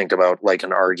do you think about like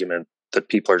an argument that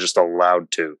people are just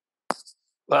allowed to?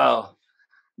 Well,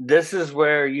 this is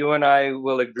where you and I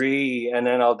will agree, and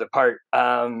then I'll depart.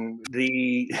 I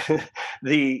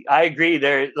agree.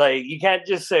 There, like, you can't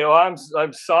just say, "Oh,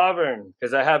 I'm sovereign,"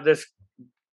 because I have this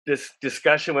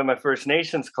discussion with my First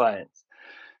Nations clients,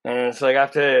 and it's like I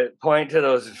have to point to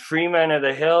those free men of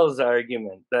the hills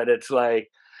argument that it's like,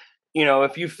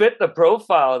 if you fit the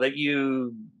profile that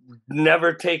you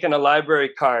never taken a library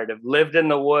card, have lived in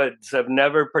the woods, have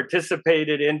never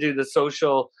participated into the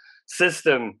social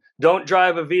system, don't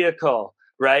drive a vehicle,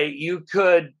 right? You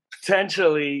could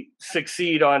potentially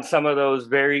succeed on some of those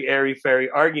very airy-fairy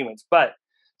arguments, but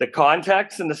the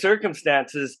context and the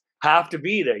circumstances have to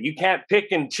be there. You can't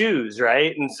pick and choose,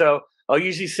 right? And so I'll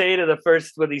usually say to the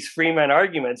first with these free men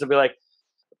arguments, I'll be like,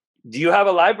 do you have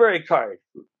a library card?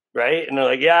 Right? And they're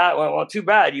like, yeah, well, too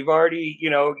bad. You've already,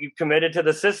 you've committed to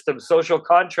the system, social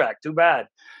contract, too bad.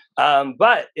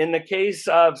 But in the case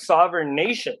of sovereign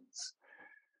nations,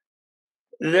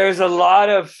 there's a lot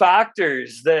of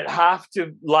factors that have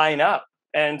to line up.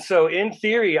 And so in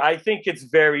theory, I think it's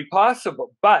very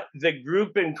possible. But the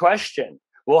group in question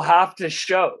will have to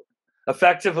show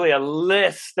effectively a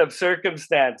list of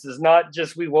circumstances, not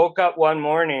just we woke up one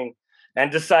morning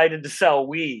and decided to sell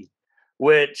weed,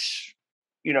 which,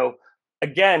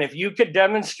 again, if you could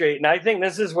demonstrate, and I think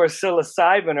this is where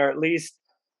psilocybin, or at least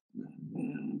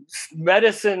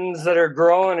medicines that are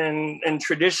grown and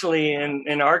traditionally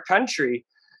in our country,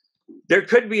 there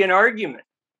could be an argument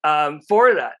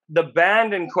for that. The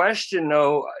band in question,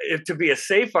 though, if to be a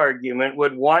safe argument,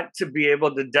 would want to be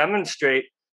able to demonstrate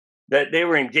that they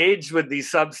were engaged with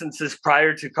these substances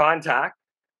prior to contact.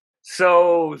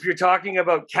 So if you're talking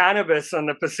about cannabis on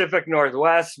the Pacific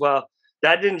Northwest, well,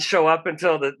 that didn't show up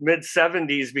until the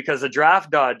mid-70s because of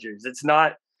draft dodgers. It's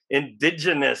not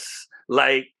indigenous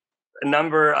like a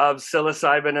number of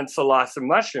psilocybin and psilocybin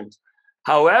mushrooms.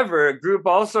 However, a group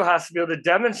also has to be able to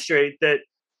demonstrate that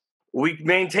we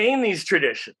maintain these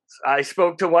traditions. I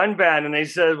spoke to one band and they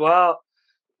said, well,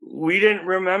 we didn't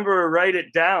remember or write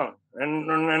it down.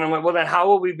 And I'm like, well, then how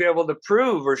will we be able to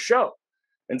prove or show?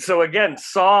 And so again,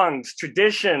 songs,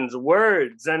 traditions,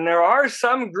 words, and there are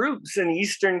some groups in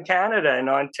Eastern Canada and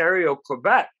Ontario,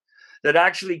 Quebec, that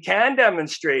actually can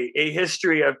demonstrate a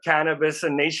history of cannabis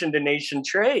and nation-to-nation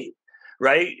trade,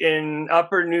 right? In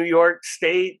upper New York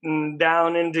State and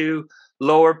down into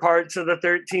lower parts of the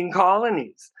 13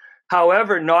 colonies.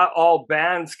 However, not all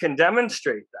bands can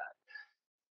demonstrate that.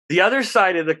 The other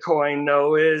side of the coin,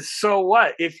 though, is so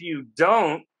what if you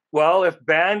don't? Well, if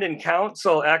band and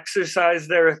council exercise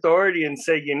their authority and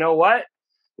say, you know what,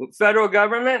 federal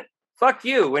government, fuck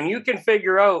you. When you can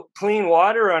figure out clean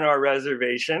water on our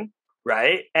reservation,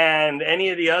 right, and any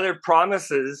of the other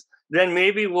promises then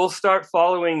maybe we'll start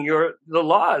following the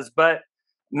laws. But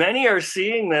many are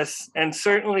seeing this, and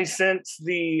certainly since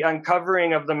the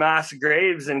uncovering of the mass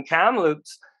graves in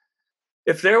Kamloops,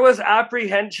 if there was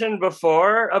apprehension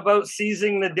before about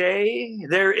seizing the day,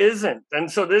 there isn't.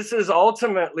 And so this is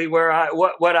ultimately where I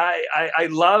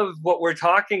love what we're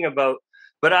talking about.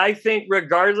 But I think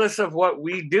regardless of what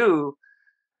we do,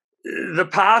 the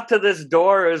path to this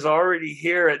door is already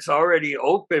here. It's already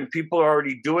open. People are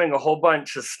already doing a whole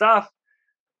bunch of stuff.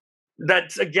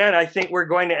 That's, again, I think we're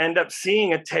going to end up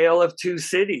seeing a tale of two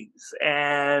cities.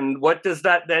 And what does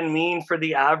that then mean for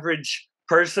the average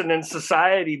person in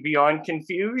society beyond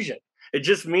confusion? It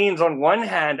just means, on one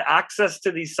hand, access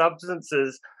to these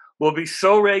substances will be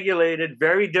so regulated,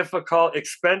 very difficult,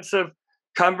 expensive,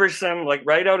 cumbersome, like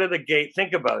right out of the gate.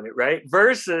 Think about it, right?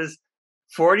 Versus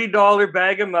 $40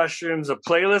 bag of mushrooms, a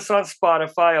playlist on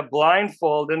Spotify, a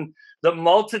blindfold, and the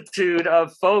multitude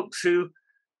of folks who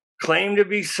claim to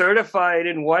be certified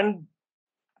in one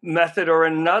method or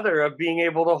another of being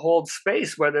able to hold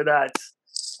space, whether that's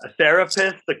a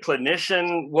therapist, a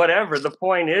clinician, whatever. The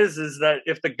point is that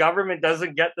if the government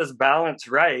doesn't get this balance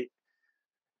right,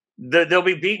 they'll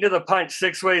be beaten to the punch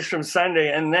 6 ways from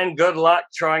Sunday, and then good luck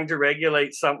trying to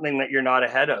regulate something that you're not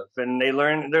ahead of. And they're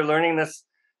learning this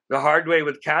the hard way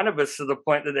with cannabis, to the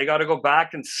point that they got to go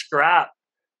back and scrap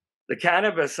the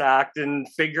Cannabis Act and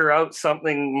figure out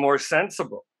something more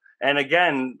sensible. And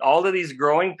again, all of these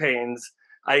growing pains,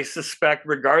 I suspect,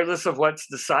 regardless of what's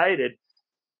decided,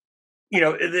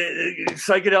 the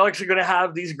psychedelics are going to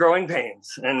have these growing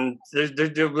pains, and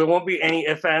there won't be any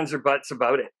ifs, ands, or buts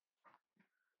about it.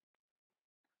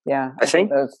 Yeah, I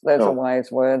think those are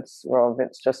wise words, Rob.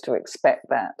 It's just to expect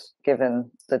that,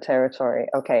 given the territory.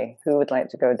 Okay, who would like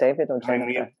to go, David or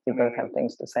Jennifer? You both have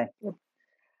things to say.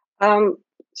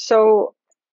 So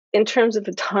in terms of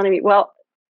autonomy, well,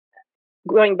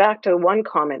 going back to one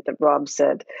comment that Rob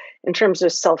said, in terms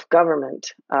of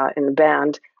self-government in the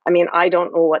band, I mean, I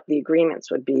don't know what the agreements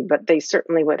would be, but they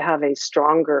certainly would have a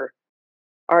stronger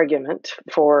argument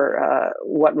for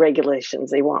what regulations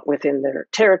they want within their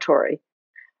territory.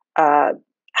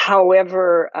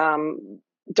 However,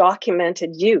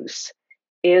 documented use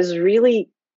is really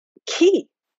key.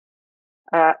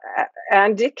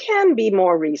 And it can be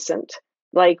more recent,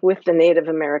 like with the Native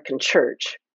American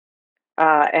Church.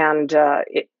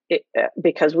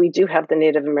 Because we do have the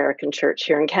Native American Church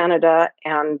here in Canada,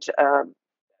 and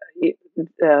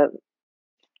the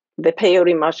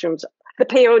peyote mushrooms, the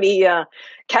peyote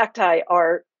cacti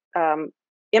are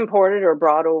imported or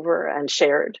brought over and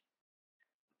shared.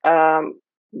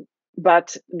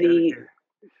 But the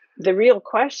real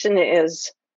question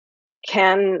is,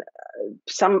 can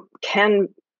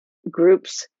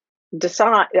groups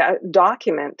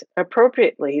document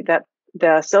appropriately that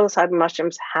the psilocybin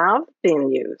mushrooms have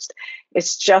been used?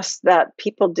 It's just that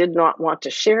people did not want to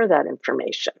share that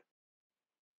information.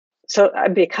 So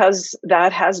because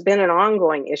that has been an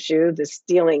ongoing issue, the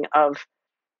stealing of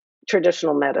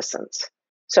traditional medicines.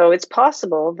 So it's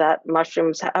possible that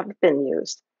mushrooms have been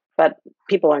used, but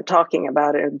people aren't talking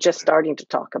about it and just starting to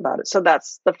talk about it. So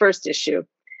that's the first issue.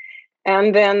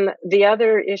 And then the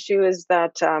other issue is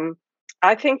that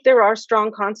I think there are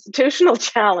strong constitutional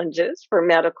challenges for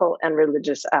medical and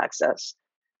religious access.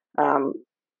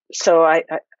 So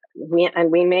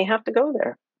we may have to go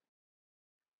there.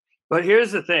 But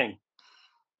here's the thing.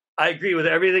 I agree with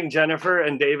everything Jennifer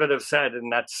and David have said,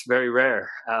 and that's very rare.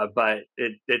 But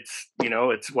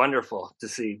it's wonderful to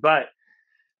see. But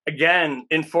again,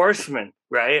 enforcement,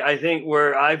 right? I think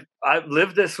I've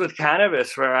lived this with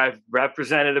cannabis, where I've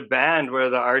represented a band where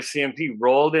the RCMP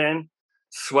rolled in,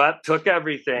 swept, took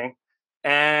everything,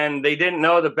 and they didn't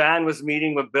know the band was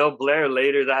meeting with Bill Blair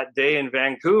later that day in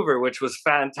Vancouver, which was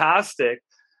fantastic.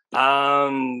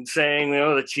 Saying,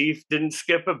 the chief didn't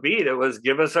skip a beat. It was,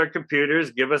 give us our computers,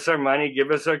 give us our money,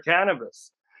 give us our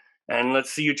cannabis, and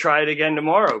let's see you try it again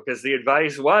tomorrow. Because the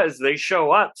advice was, they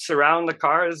show up, surround the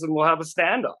cars, and we'll have a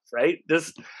standoff, right?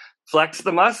 Just flex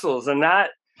the muscles. And that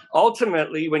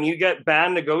ultimately, when you get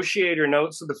band negotiator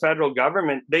notes with the federal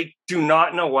government, they do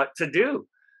not know what to do.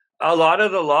 A lot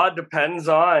of the law depends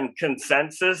on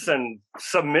consensus and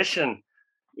submission,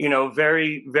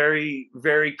 very, very,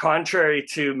 very contrary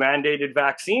to mandated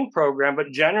vaccine program,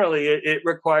 but generally it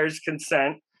requires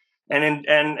consent and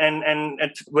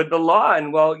with the law.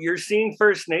 And well, you're seeing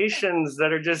First Nations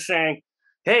that are just saying,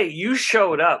 hey, you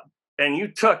showed up and you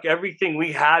took everything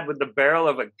we had with the barrel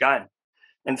of a gun.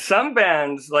 And some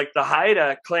bands like the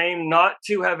Haida claim not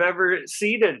to have ever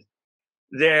ceded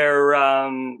their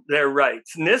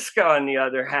rights. Niska, on the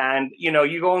other hand,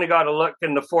 you've only got to look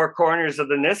in the four corners of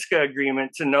the Niska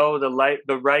agreement to know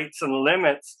the rights and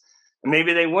limits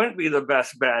maybe they wouldn't be the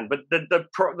best band. But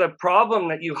the problem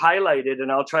that you highlighted,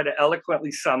 and I'll try to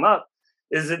eloquently sum up,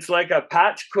 is it's like a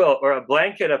patch quilt or a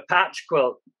blanket of patch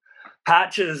quilt,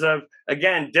 patches of,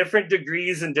 again, different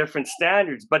degrees and different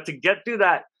standards. But to get through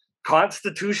that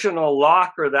constitutional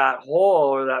lock or that hole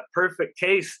or that perfect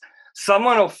case,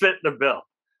 someone will fit the bill.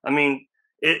 I mean,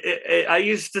 I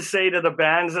used to say to the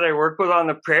bands that I work with on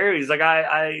the prairies, like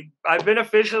I've been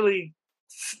officially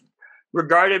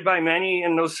regarded by many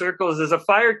in those circles as a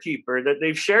firekeeper, that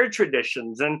they've shared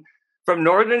traditions. And from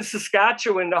northern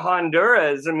Saskatchewan to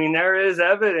Honduras, I mean, there is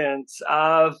evidence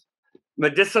of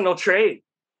medicinal trade.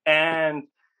 And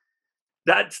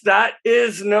that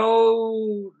is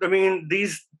no, I mean,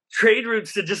 these trade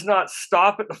routes did just not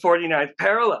stop at the 49th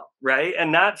parallel, right?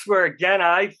 And that's where, again,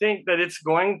 I think that it's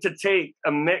going to take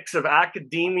a mix of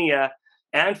academia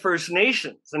and First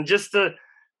Nations. And just to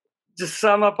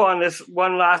sum up on this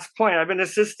one last point, I've been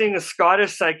assisting the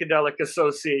Scottish Psychedelic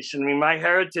Association. I mean, my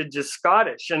heritage is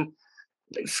Scottish, and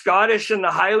Scottish in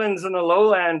the Highlands and the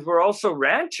Lowlands were also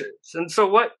ranchers. And so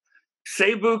what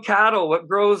Cebu cattle, what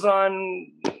grows on,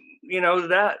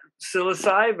 that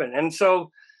psilocybin. And so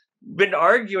been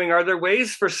arguing, are there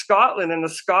ways for Scotland and the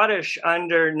Scottish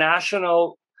under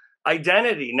national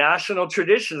identity, national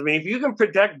traditions? I mean, if you can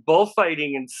protect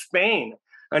bullfighting in Spain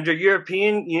under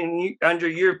European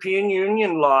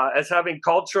Union law as having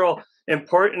cultural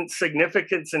importance,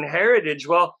 significance, and heritage,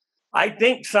 well, I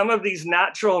think some of these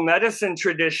natural medicine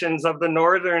traditions of the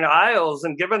Northern Isles,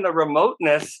 and given the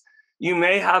remoteness, you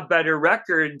may have better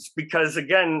records because,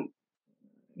 again,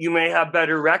 you may have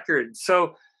better records.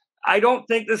 So I don't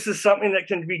think this is something that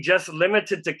can be just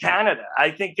limited to Canada.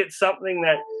 I think it's something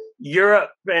that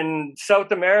Europe and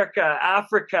South America,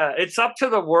 Africa, it's up to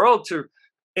the world to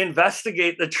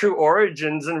investigate the true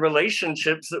origins and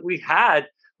relationships that we had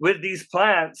with these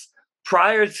plants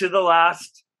prior to the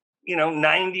last,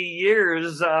 90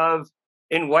 years of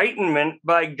enlightenment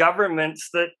by governments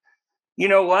that,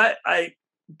 I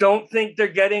don't think they're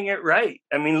getting it right.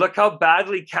 I mean, look how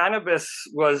badly cannabis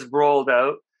was rolled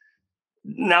out.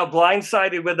 Now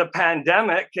blindsided with a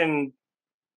pandemic and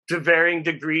to varying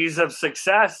degrees of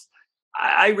success.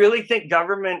 I really think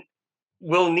government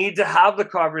will need to have the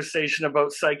conversation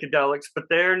about psychedelics, but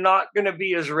they're not going to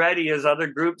be as ready as other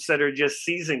groups that are just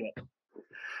seizing it.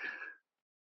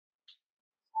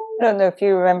 I don't know if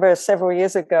you remember several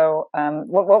years ago,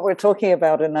 what we're talking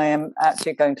about, and I am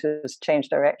actually going to change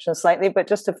direction slightly, but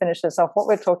just to finish this off, what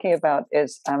we're talking about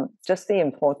is just the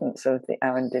importance of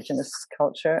our Indigenous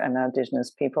culture and our Indigenous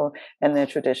people and their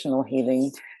traditional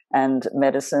healing and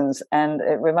medicines. And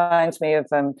it reminds me of,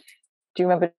 do you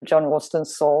remember John Ralston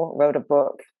Saul wrote a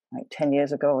book like 10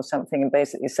 years ago or something, and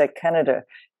basically said, Canada,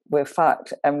 we're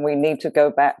fucked and we need to go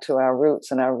back to our roots,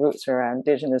 and our roots are our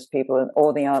Indigenous people, and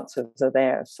all the answers are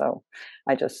there. So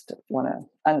I just want to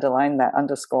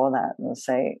underscore that and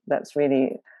say that's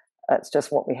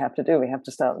just what we have to do. We have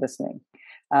to start listening,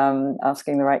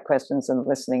 asking the right questions and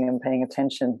listening and paying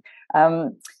attention.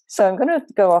 So I'm going to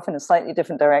go off in a slightly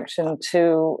different direction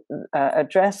to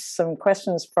address some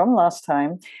questions from last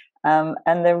time.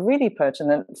 And they're really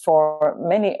pertinent for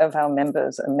many of our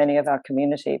members and many of our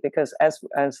community, because as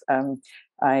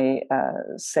I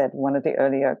said, one of the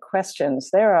earlier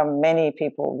questions, there are many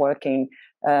people working,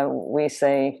 we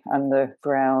say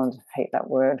underground, hate that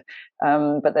word,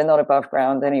 but they're not above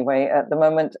ground anyway at the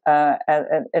moment,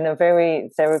 in a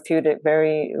very therapeutic,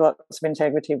 very lots of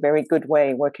integrity, very good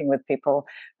way, working with people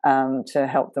to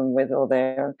help them with all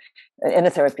their, in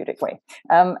a therapeutic way.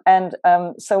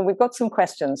 So we've got some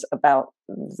questions about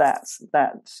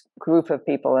that group of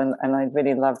people, and I'd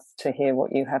really love to hear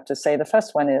what you have to say. The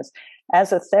first one is,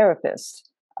 as a therapist,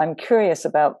 I'm curious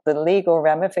about the legal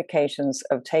ramifications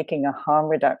of taking a harm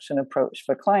reduction approach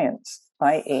for clients,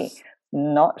 i.e.,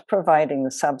 not providing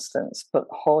the substance, but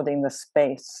holding the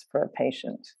space for a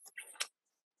patient.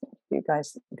 What do you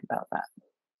guys think about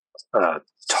that?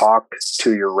 Talk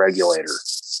to your regulator.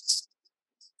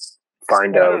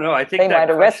 Find out. I don't know. I think they might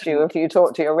arrest you if you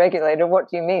talk to your regulator. What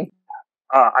do you mean?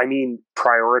 I mean,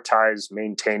 prioritize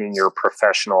maintaining your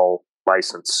professional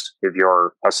license. If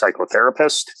you're a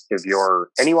psychotherapist, if you're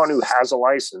anyone who has a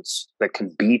license that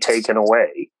can be taken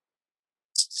away,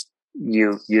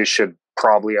 you should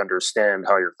probably understand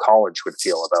how your college would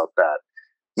feel about that.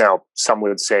 Now, some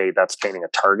would say that's painting a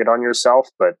target on yourself,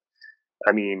 but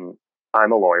I mean,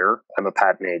 I'm a lawyer, I'm a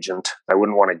patent agent. I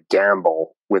wouldn't want to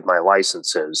gamble with my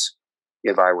licenses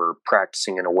if I were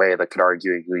practicing in a way that could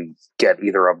arguably get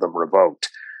either of them revoked.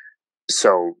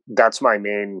 So that's my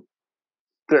main,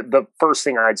 the first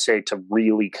thing I'd say to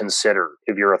really consider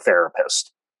if you're a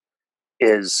therapist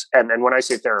is, and when I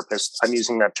say therapist, I'm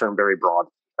using that term very broad.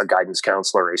 a guidance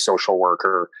counselor, a social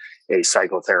worker, a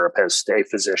psychotherapist, a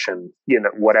physician,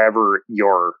 whatever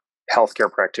your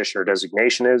healthcare practitioner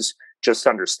designation is, just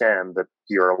understand that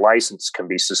your license can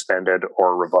be suspended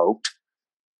or revoked.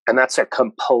 And that's a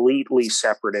completely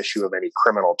separate issue of any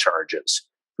criminal charges.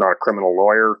 Not a criminal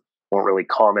lawyer, won't really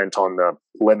comment on the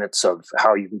limits of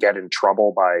how you can get in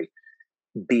trouble by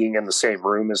being in the same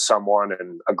room as someone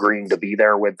and agreeing to be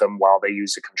there with them while they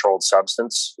use a controlled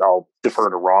substance. I'll defer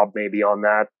to Rob maybe on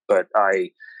that, but I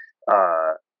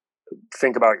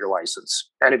think about your license.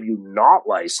 And if you're not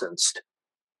licensed,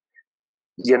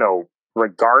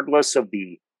 regardless of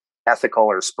the ethical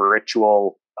or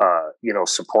spiritual,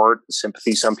 support,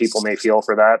 sympathy some people may feel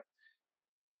for that,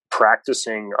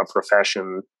 practicing a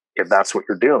profession, if that's what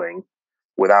you're doing,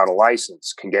 without a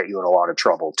license can get you in a lot of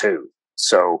trouble too.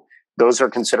 So those are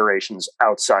considerations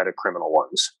outside of criminal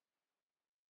ones.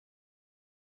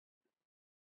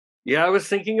 Yeah, I was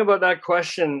thinking about that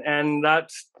question, and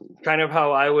that's kind of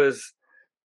how I was.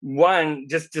 One,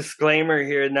 just disclaimer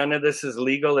here, none of this is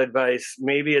legal advice.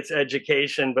 Maybe it's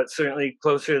education, but certainly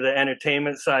closer to the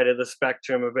entertainment side of the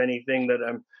spectrum of anything that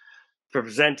I'm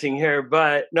presenting here.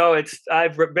 But no,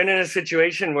 I've been in a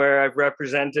situation where I've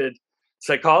represented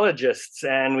psychologists,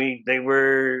 and they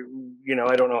were,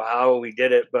 I don't know how we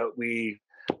did it, but we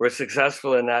were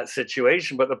successful in that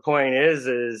situation. But the point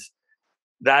is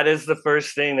that is the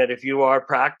first thing, that if you are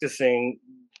practicing,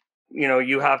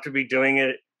 you have to be doing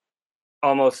it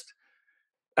almost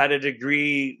at a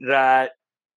degree that,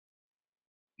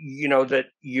 that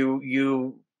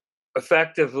you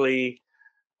effectively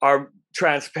are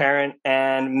transparent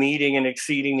and meeting and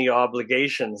exceeding the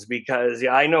obligations. Because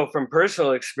I know from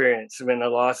personal experience, when a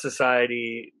law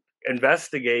society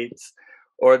investigates,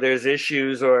 or there's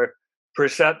issues or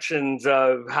perceptions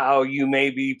of how you may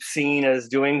be seen as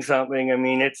doing something, I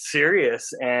mean, it's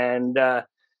serious. And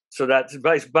so that's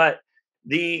advice. But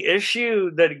the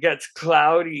issue that gets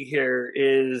cloudy here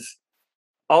is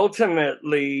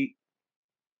ultimately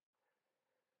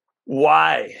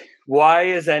why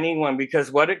is anyone,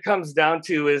 because what it comes down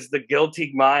to is the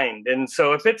guilty mind. And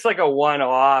so if it's like a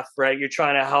one-off, right, you're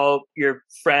trying to help your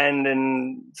friend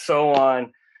and so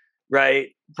on, right,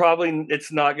 probably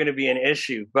it's not going to be an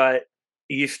issue. But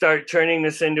you start turning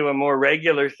this into a more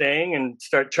regular thing and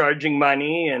start charging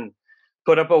money and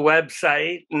put up a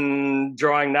website and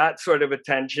drawing that sort of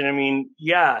attention, I mean,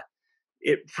 yeah,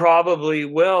 it probably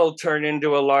will turn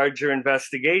into a larger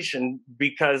investigation,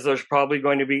 because there's probably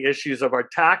going to be issues of our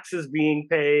taxes being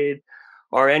paid,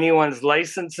 or anyone's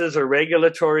licenses or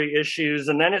regulatory issues.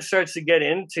 And then it starts to get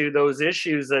into those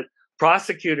issues that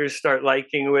prosecutors start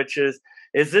liking, which is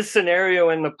this scenario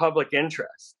in the public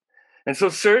interest? And so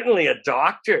certainly a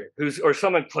doctor or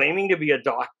someone claiming to be a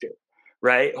doctor,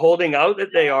 right, holding out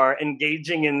that they are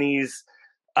engaging in these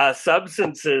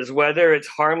substances, whether it's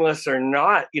harmless or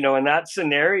not, in that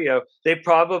scenario, they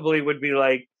probably would be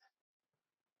like,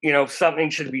 something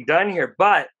should be done here.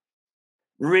 But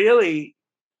really,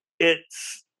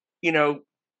 it's,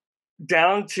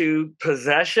 down to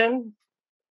possession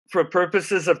for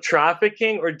purposes of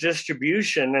trafficking or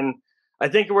distribution. And I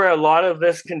think where a lot of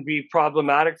this can be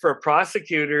problematic for a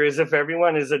prosecutor is if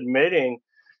everyone is admitting,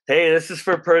 hey, this is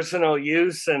for personal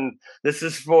use and this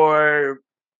is for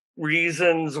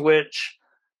reasons which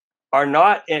are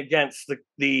not against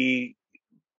the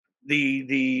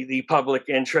public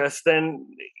interest, then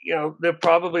they'll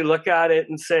probably look at it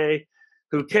and say,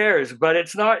 who cares? But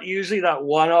it's not usually that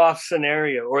one-off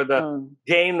scenario or the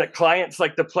game that clients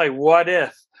like to play. What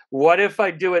if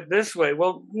I do it this way?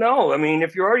 Well, no. I mean,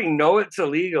 if you already know it's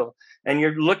illegal and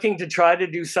you're looking to try to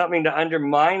do something to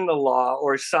undermine the law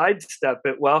or sidestep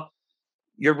it, well,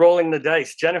 you're rolling the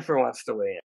dice. Jennifer wants to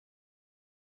weigh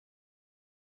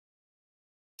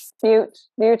in.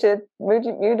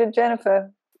 Muted,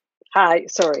 Jennifer. Hi,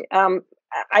 sorry.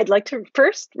 I'd like to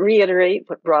first reiterate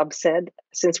what Rob said,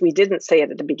 since we didn't say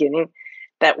it at the beginning,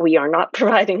 that we are not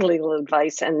providing legal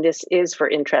advice, and this is for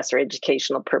interest or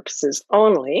educational purposes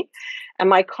only. And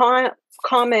my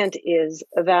comment is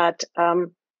that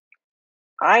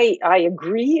I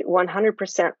agree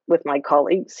 100% with my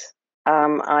colleagues.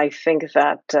 I think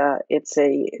that it's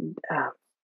a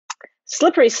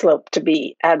slippery slope to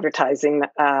be advertising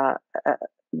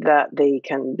that they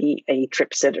can be a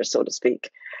trip sitter, so to speak.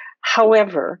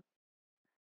 However,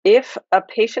 if a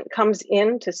patient comes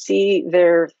in to see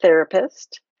their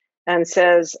therapist and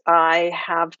says, I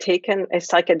have taken a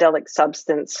psychedelic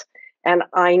substance and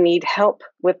I need help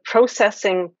with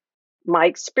processing my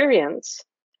experience,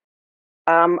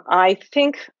 I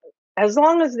think as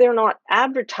long as they're not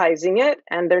advertising it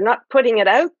and they're not putting it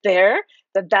out there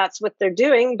that that's what they're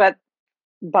doing, but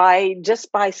by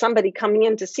somebody coming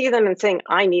in to see them and saying,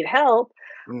 I need help.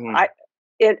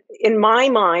 In my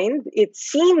mind, it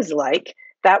seems like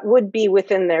that would be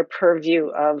within their purview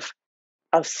of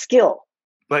skill.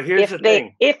 But here's the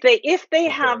thing: if they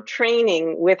have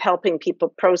training with helping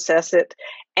people process it,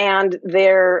 and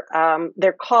their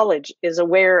college is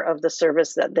aware of the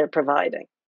service that they're providing.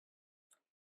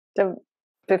 So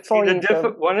before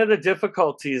one of the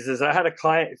difficulties is I had a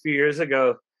client a few years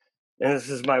ago, and this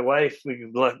is my wife. We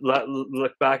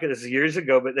look back at this years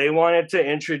ago, but they wanted to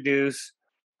introduce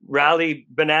rally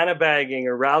banana bagging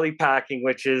or rally packing,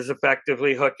 which is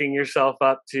effectively hooking yourself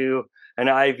up to an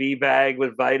IV bag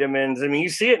with vitamins. I mean, you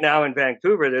see it now in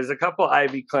Vancouver. There's a couple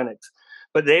IV clinics,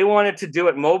 but they wanted to do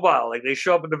it mobile. Like they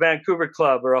show up at the Vancouver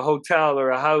club or a hotel or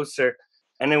a house,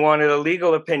 and they wanted a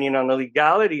legal opinion on the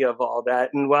legality of all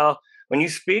that. And well, when you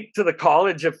speak to the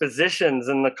College of Physicians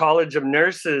and the College of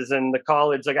Nurses and the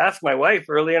college, like I asked my wife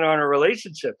early on in our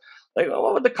relationship, like,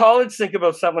 what would the college think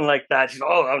about something like that? She's,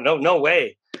 oh, no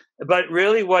way. But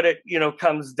really what it,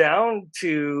 comes down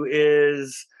to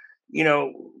is,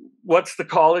 what's the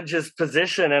college's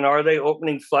position, and are they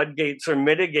opening floodgates or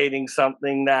mitigating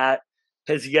something that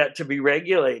has yet to be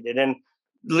regulated? And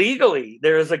legally,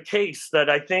 there is a case that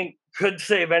I think could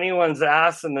save anyone's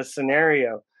ass in this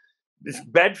scenario. It's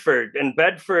Bedford. And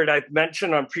Bedford, I've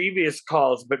mentioned on previous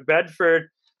calls, but Bedford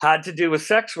had to do with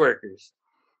sex workers.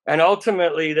 And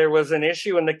ultimately, there was an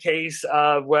issue in the case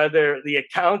of whether the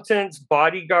accountants,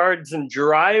 bodyguards, and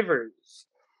drivers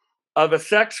of a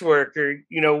sex worker,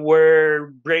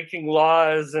 were breaking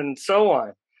laws and so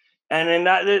on. And in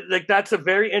that's a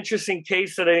very interesting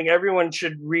case that I think everyone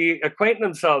should reacquaint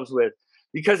themselves with,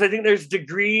 because I think there's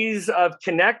degrees of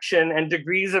connection and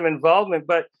degrees of involvement,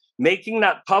 but making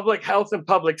that public health and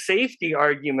public safety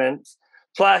arguments,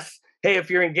 plus, hey, if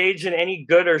you're engaged in any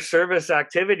good or service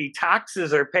activity,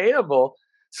 taxes are payable.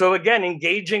 So again,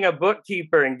 engaging a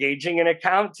bookkeeper, engaging an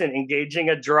accountant, engaging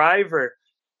a driver,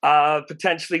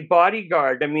 potentially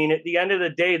bodyguard. I mean, at the end of the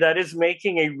day, that is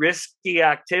making a risky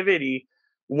activity,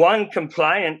 one,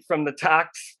 compliant from the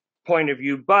tax point of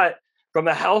view, but from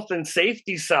a health and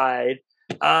safety side,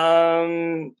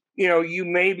 you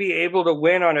may be able to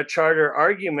win on a charter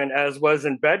argument, as was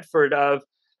in Bedford, of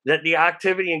that the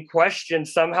activity in question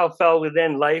somehow fell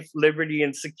within life, liberty,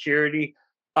 and security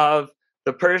of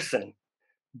the person.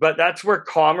 But that's where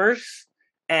commerce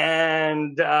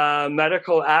and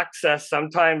medical access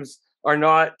sometimes are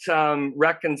not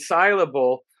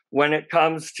reconcilable when it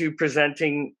comes to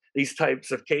presenting these types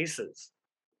of cases.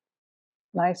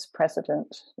 Nice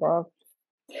precedent, Rob.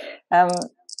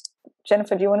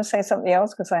 Jennifer, do you want to say something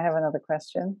else? Because I have another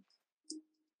question.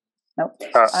 No.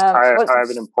 I have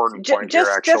an important point here,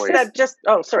 actually. Just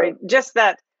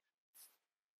that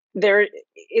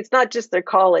it's not just their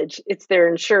college, it's their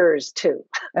insurers too.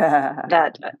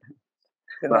 That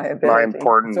my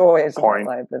important point.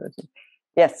 Liability.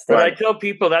 Yes. But I tell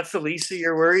people that's the least of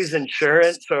your worries,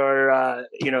 insurance, or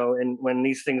and when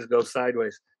these things go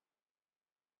sideways.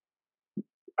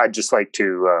 I'd just like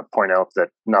to point out that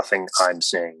nothing I'm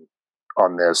saying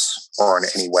on this or on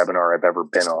any webinar I've ever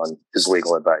been on is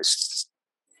legal advice.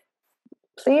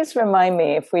 Please remind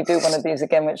me if we do one of these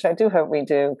again, which I do hope we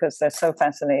do, because they're so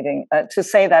fascinating, to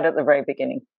say that at the very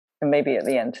beginning and maybe at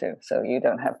the end too. So you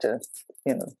don't have to,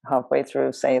 halfway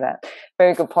through say that.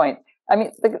 Very good point. I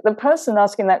mean, the person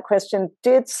asking that question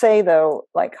did say, though,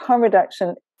 like harm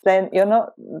reduction, then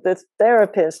the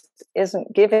therapist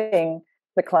isn't giving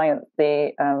the client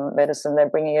the medicine, they're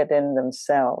bringing it in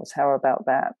themselves. How about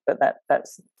that? But that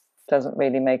doesn't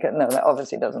really make it. No, that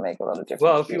obviously doesn't make a lot of difference.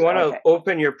 Well, if you want to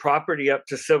open your property up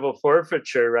to civil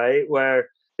forfeiture, right, where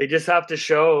they just have to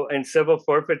show in civil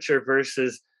forfeiture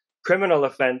versus criminal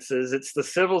offenses, it's the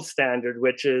civil standard,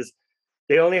 which is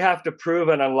they only have to prove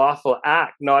an unlawful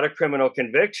act, not a criminal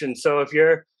conviction. So if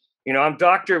you're, I'm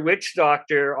Dr. Witch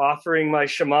Doctor offering my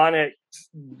shamanic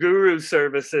guru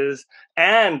services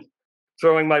and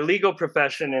throwing my legal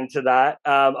profession into that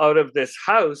out of this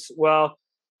house, well,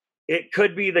 it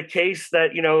could be the case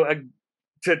that,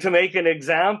 to make an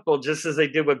example, just as they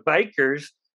did with bikers,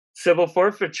 civil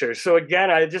forfeiture. So again,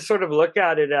 I just sort of look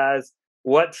at it as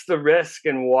what's the risk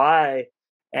and why.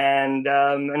 And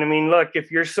I mean, look, if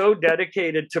you're so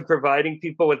dedicated to providing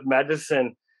people with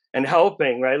medicine and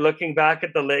helping, right, looking back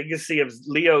at the legacy of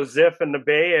Leo Ziff in the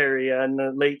Bay Area in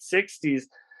the late 60s,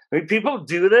 I mean, people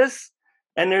do this.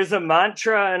 And there's a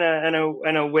mantra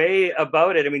and a way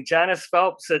about it. I mean, Janice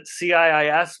Phelps at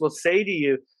CIIS will say to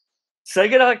you,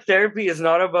 psychedelic therapy is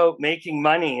not about making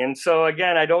money. And so,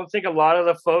 again, I don't think a lot of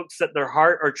the folks at their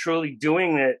heart are truly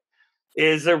doing it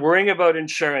is they're worrying about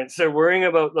insurance. They're worrying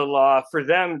about the law. For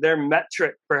them, their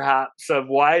metric perhaps of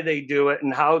why they do it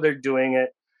and how they're doing it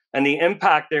and the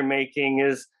impact they're making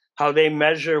is how they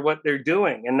measure what they're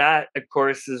doing. And that, of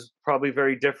course, is probably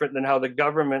very different than how the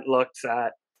government looks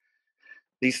at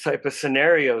these type of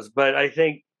scenarios. But I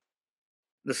think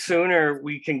the sooner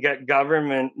we can get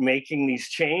government making these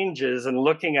changes and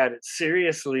looking at it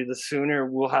seriously, the sooner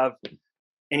we'll have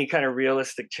any kind of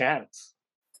realistic chance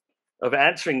of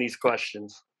answering these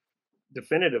questions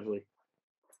definitively.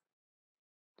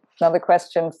 Another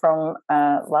question from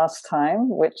last time,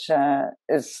 which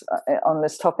is on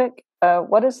this topic.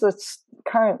 What is the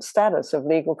current status of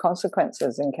legal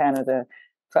consequences in Canada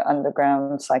for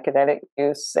underground psychedelic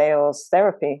use, sales,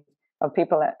 therapy? Are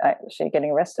people actually getting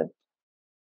arrested?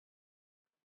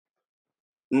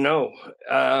 No.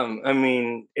 I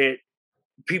mean,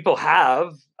 people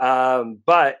have,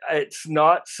 but it's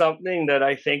not something that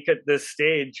I think at this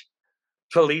stage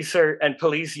police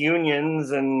police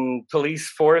unions and police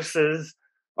forces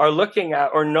are looking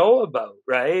at or know about,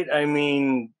 right? I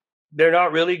mean, they're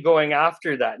not really going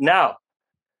after that. Now,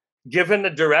 given the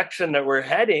direction that we're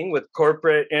heading with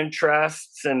corporate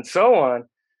interests and so on,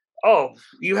 oh,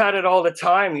 you had it all the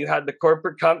time. You had the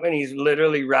corporate companies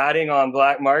literally ratting on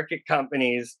black market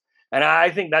companies. And I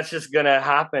think that's just going to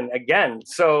happen again.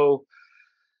 So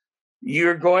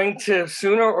you're going to,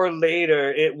 sooner or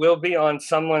later, it will be on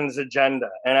someone's agenda.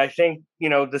 And I think,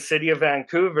 the city of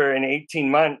Vancouver in 18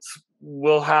 months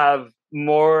will have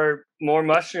more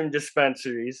mushroom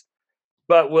dispensaries.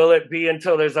 But will it be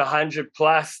until there's 100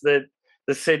 plus that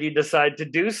the city decide to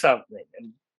do something?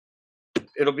 And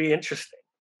it'll be interesting.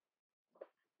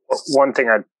 One thing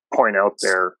I'd point out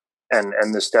there,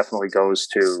 and this definitely goes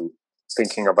to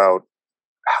thinking about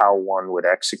how one would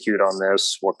execute on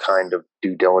this, what kind of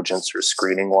due diligence or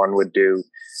screening one would do,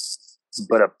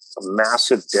 but a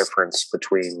massive difference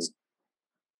between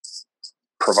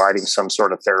providing some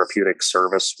sort of therapeutic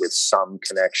service with some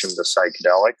connection to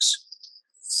psychedelics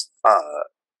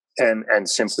and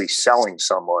simply selling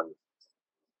someone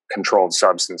controlled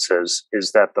substances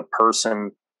is that the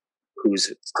person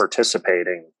who's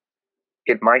participating,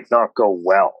 it might not go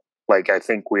well. Like, I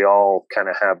think we all kind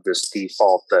of have this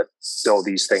default that,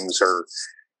 these things are,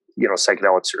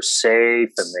 psychedelics are safe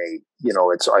and they,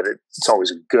 it's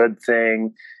always a good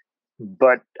thing.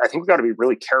 But I think we've got to be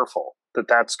really careful that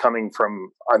that's coming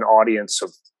from an audience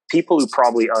of people who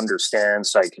probably understand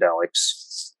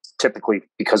psychedelics, typically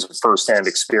because of firsthand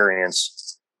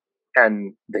experience.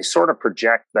 And they sort of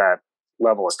project that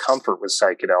level of comfort with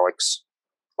psychedelics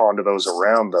onto those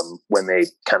around them when they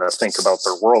kind of think about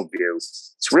their worldview.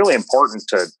 It's really important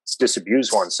to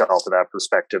disabuse oneself of that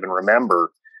perspective and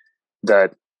remember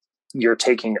that you're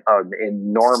taking an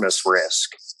enormous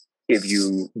risk if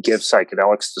you give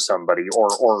psychedelics to somebody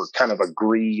or kind of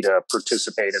agree to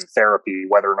participate in therapy,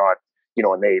 whether or not,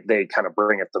 and they kind of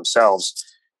bring it themselves,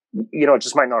 it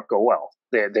just might not go well.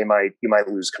 You might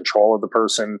lose control of the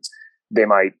person. They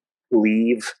might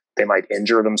leave. They might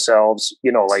injure themselves.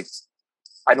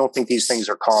 I don't think these things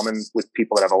are common with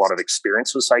people that have a lot of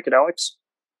experience with psychedelics.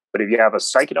 But if you have a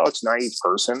psychedelics naive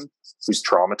person who's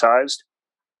traumatized,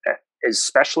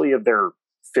 especially if they're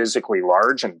physically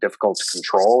large and difficult to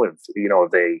control,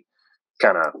 if they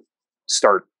kind of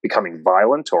start becoming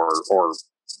violent or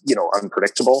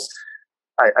unpredictable,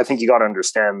 I think you got to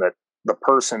understand that the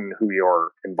person who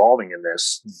you're involving in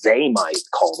this, they might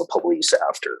call the police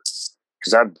after.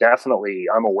 Because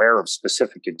I'm aware of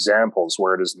specific examples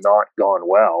where it has not gone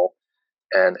well,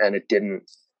 and it didn't,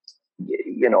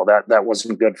 that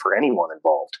wasn't good for anyone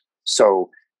involved. So,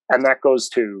 and that goes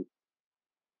to,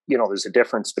 there's a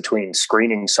difference between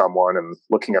screening someone and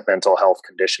looking at mental health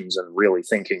conditions and really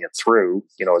thinking it through,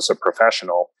 as a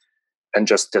professional, and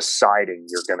just deciding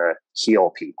you're going to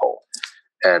heal people.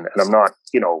 And I'm not,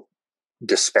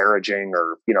 disparaging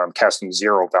or, I'm casting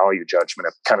zero value judgment.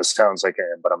 It kind of sounds like I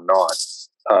am, but I'm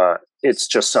not. It's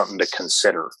just something to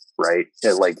consider, right?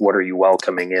 Like, what are you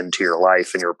welcoming into your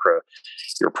life and your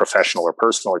professional or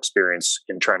personal experience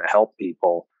in trying to help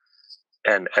people,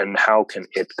 and how can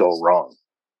it go wrong?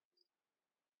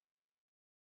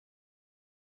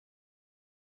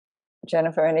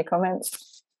 Jennifer, any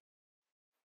comments?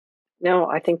 No,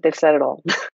 I think they've said it all.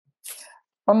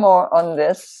 One more on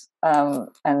this, and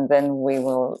then we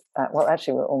will,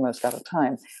 actually, we're almost out of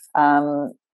time.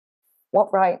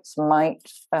 What rights might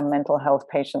a mental health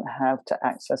patient have to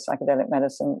access psychedelic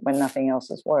medicine when nothing else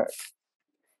has worked?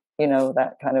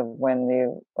 that kind of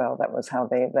that was how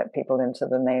they let people into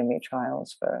the NAMI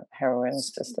trials for heroin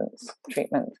assistance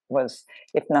treatment, was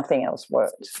if nothing else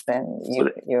worked, then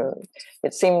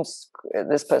it seems,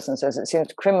 this person says, it seems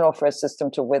criminal for a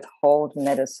system to withhold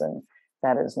medicine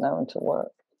that is known to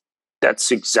work.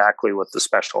 That's exactly what the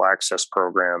special access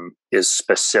program is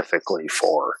specifically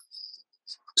for.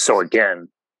 So again,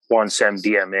 once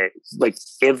MDMA, like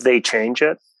if they change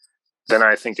it, then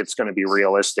I think it's going to be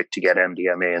realistic to get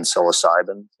MDMA and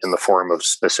psilocybin in the form of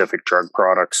specific drug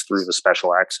products through the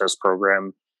special access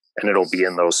program, and it'll be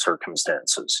in those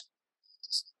circumstances.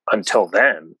 Until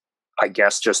then, I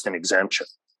guess just an exemption.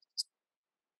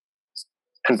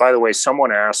 And by the way,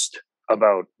 someone asked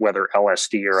about whether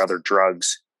LSD or other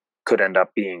drugs could end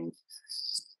up being,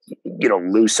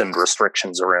 loosened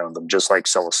restrictions around them, just like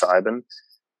psilocybin.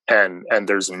 And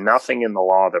there's nothing in the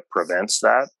law that prevents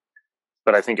that.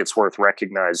 But I think it's worth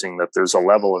recognizing that there's a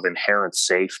level of inherent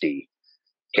safety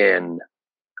in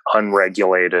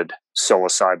unregulated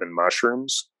psilocybin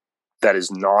mushrooms that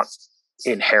is not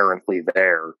inherently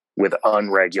there with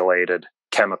unregulated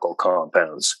chemical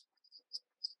compounds.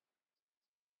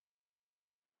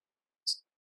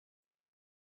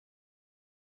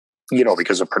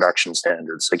 Because of production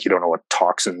standards, like you don't know what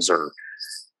toxins or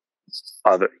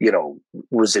other,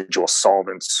 residual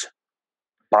solvents,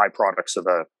 byproducts of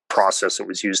a process that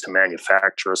was used to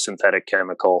manufacture a synthetic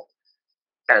chemical.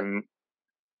 And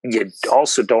you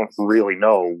also don't really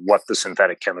know what the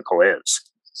synthetic chemical is.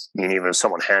 I mean, even if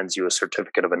someone hands you a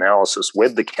certificate of analysis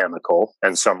with the chemical,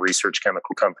 and some research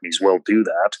chemical companies will do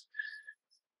that,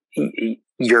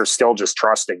 you're still just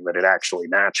trusting that it actually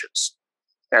matches.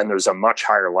 And there's a much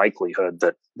higher likelihood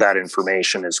that that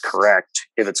information is correct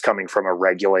if it's coming from a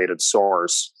regulated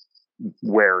source,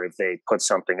 where if they put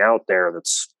something out there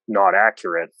that's not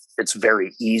accurate, it's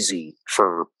very easy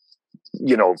for,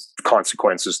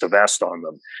 consequences to vest on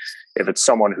them. If it's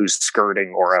someone who's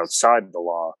skirting or outside the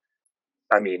law,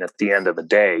 I mean, at the end of the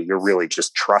day, you're really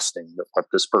just trusting that what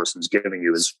this person's giving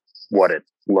you is what it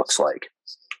looks like.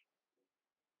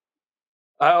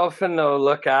 I often, though,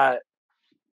 look at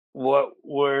what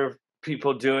were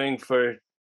people doing for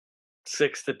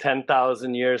 6,000 to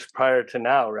 10,000 years prior to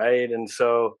now, right? And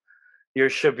so your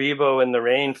Shabibo in the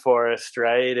rainforest,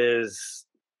 right, is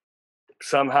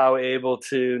somehow able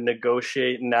to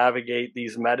negotiate and navigate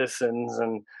these medicines.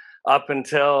 And up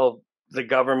until the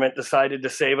government decided to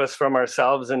save us from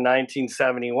ourselves in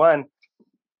 1971,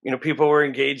 people were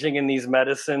engaging in these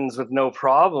medicines with no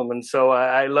problem. And so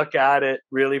I look at it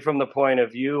really from the point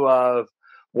of view of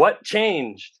what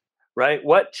changed, right?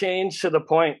 What changed to the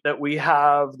point that we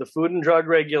have the Food and Drug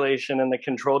Regulation and the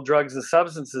Controlled Drugs and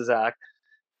Substances Act,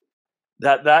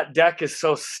 that deck is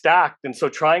so stacked. And so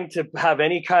trying to have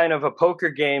any kind of a poker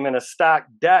game in a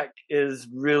stacked deck is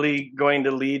really going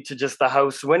to lead to just the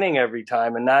house winning every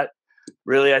time. And that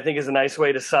really, I think, is a nice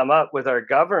way to sum up with our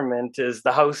government, is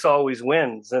the house always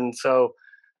wins. And so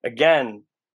again,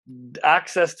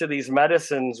 access to these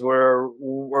medicines were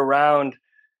around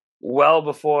well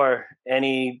before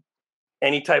any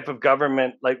type of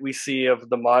government like we see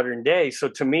of the modern day. So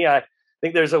to me, I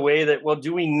think there's a way that, well,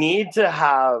 do we need to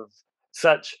have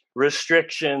such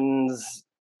restrictions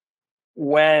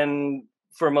when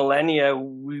for millennia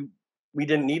we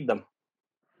didn't need them?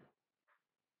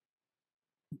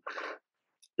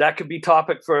 That could be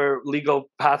topic for Legal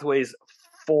Pathways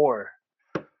 4.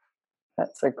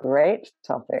 That's a great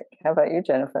topic. How about you,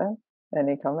 Jennifer?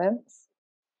 Any comments?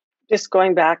 Just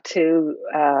going back to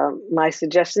my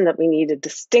suggestion that we need a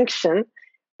distinction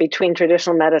between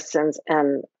traditional medicines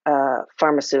and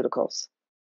pharmaceuticals.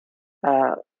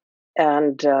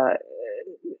 And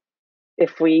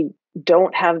if we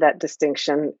don't have that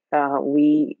distinction,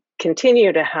 we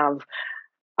continue to have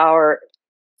our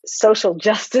social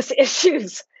justice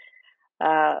issues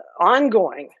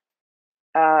ongoing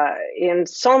in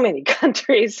so many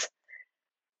countries.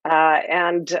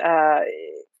 And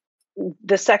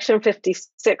the Section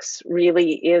 56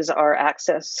 really is our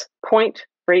access point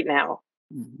right now.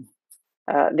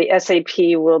 Mm-hmm. The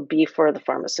SAP will be for the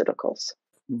pharmaceuticals.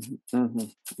 Mm-hmm.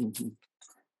 Mm-hmm. Mm-hmm.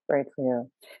 Very clear.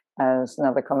 There's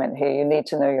another comment here. You need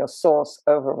to know your source.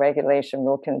 Over regulation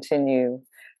will continue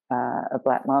a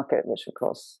black market, which of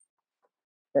course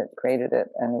it created it,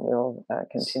 and it will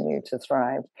continue to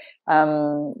thrive.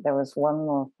 There was one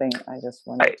more thing I just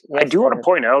wanted. I do want to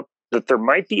point out that there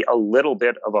might be a little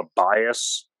bit of a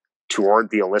bias toward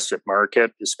the illicit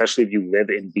market, especially if you live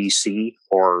in BC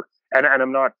and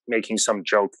I'm not making some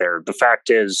joke there. The fact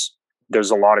is,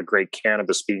 there's a lot of great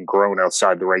cannabis being grown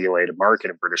outside the regulated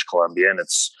market in British Columbia, and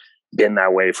it's been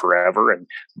that way forever.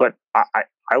 But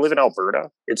I live in Alberta.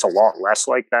 It's a lot less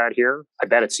like that here. I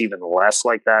bet it's even less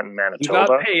like that in Manitoba. You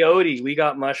got peyote. We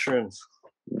got mushrooms.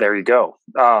 There you go.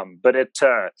 But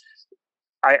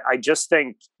I just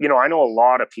think, I know a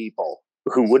lot of people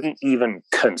who wouldn't even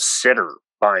consider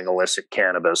buying illicit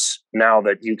cannabis now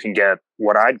that you can get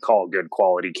what I'd call good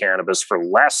quality cannabis for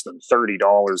less than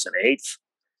 $30 an eighth,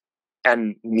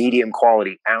 and medium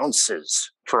quality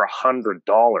ounces for $100.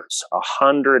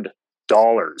 $100.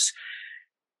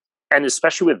 And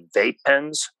especially with vape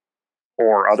pens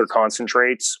or other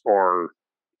concentrates or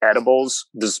edibles,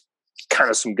 there's kind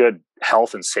of some good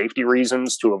health and safety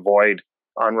reasons to avoid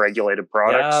unregulated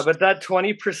products. Yeah, but that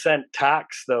 20%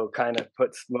 tax though kind of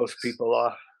puts most people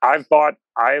off. I've bought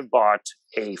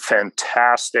a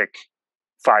fantastic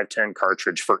 510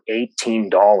 cartridge for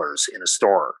 $18 in a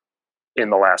store in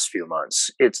the last few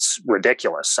months. It's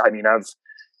ridiculous. I mean,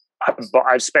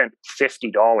 I've spent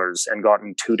 $50 and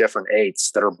gotten 2 different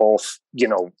eighths that are both,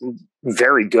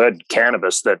 very good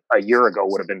cannabis that a year ago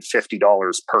would have been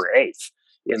 $50 per eighth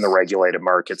in the regulated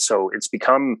market. So it's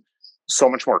become so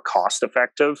much more cost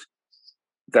effective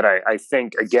that I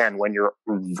think, again, when you're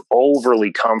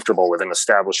overly comfortable with an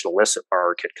established illicit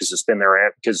market, because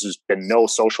there's been no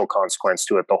social consequence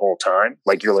to it the whole time,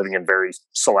 like you're living in very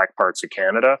select parts of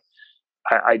Canada,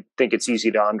 I think it's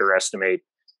easy to underestimate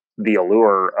the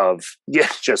allure of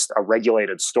just a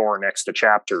regulated store next to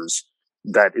Chapters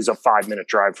that is a 5-minute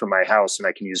drive from my house and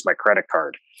I can use my credit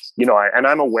card. And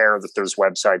I'm aware that there's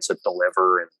websites that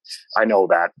deliver, and I know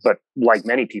that, but like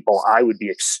many people, I would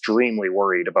be extremely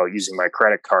worried about using my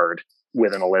credit card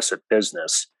with an illicit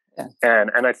business. Yeah.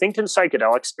 And I think in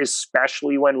psychedelics,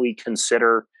 especially when we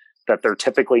consider that they're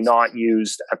typically not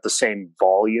used at the same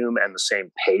volume and the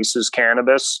same pace as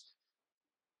cannabis,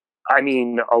 I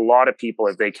mean, a lot of people,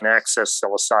 if they can access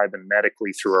psilocybin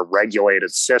medically through a regulated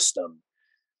system,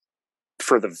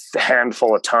 for the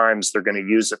handful of times they're going to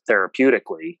use it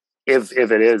therapeutically, if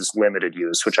it is limited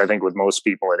use, which I think with most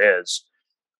people it is,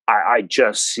 I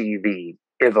just see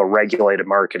if a regulated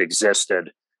market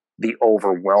existed, the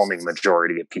overwhelming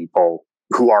majority of people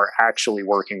who are actually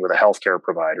working with a healthcare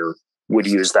provider would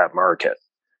use that market.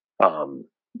 And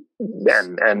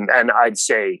I'd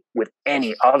say with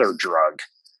any other drug,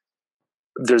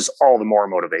 there's all the more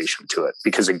motivation to it,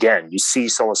 because again, you see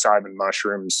psilocybin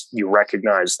mushrooms, you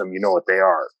recognize them, you know what they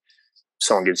are.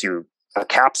 Someone gives you a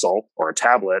capsule or a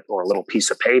tablet or a little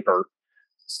piece of paper,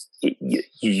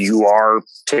 you are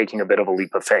taking a bit of a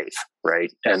leap of faith,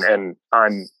 right? And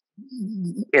I'm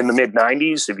in the mid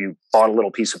 90s. If you bought a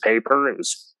little piece of paper, it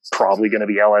was probably going to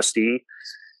be LSD.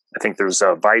 I think there's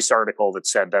a Vice article that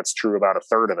said that's true about a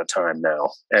third of the time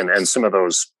now. And some of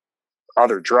those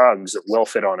other drugs that will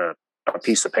fit on a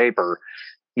piece of paper,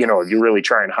 you really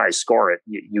try and high score it,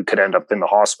 you could end up in the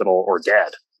hospital or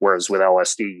dead. Whereas with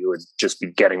LSD, you would just be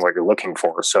getting what you're looking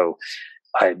for. So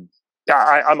I'm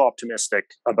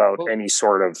optimistic about any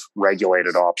sort of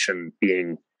regulated option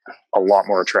being a lot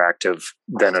more attractive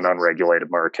than an unregulated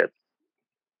market.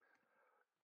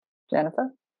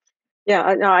 Jennifer?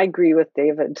 Yeah, no, I agree with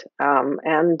David.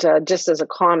 And just as a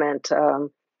comment,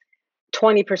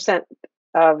 20%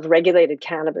 of regulated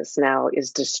cannabis now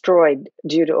is destroyed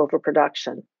due to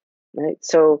overproduction. Right,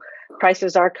 so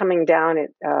prices are coming down.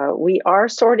 We are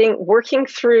working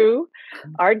through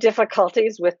our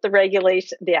difficulties with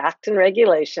the Act and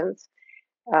regulations,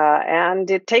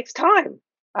 and it takes time.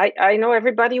 I know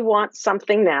everybody wants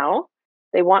something now;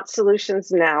 they want solutions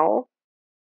now.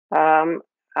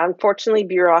 Unfortunately,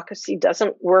 bureaucracy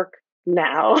doesn't work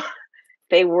now;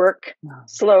 they work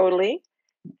slowly,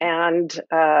 and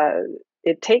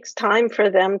it takes time for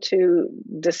them to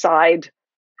decide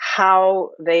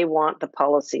how they want the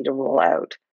policy to roll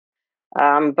out.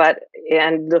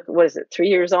 And look, what is it, 3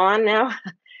 years on now?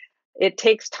 It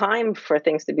takes time for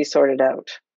things to be sorted out.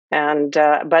 And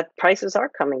but prices are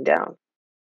coming down.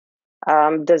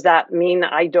 Does that mean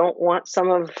I don't want some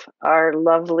of our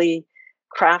lovely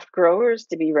craft growers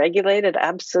to be regulated?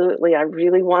 Absolutely. I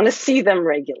really want to see them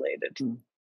regulated.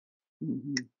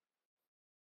 Mm-hmm.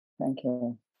 Thank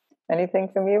you. Anything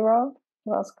from you, Rob?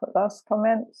 Last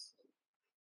comments?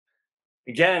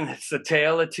 Again, it's a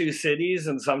tale of two cities,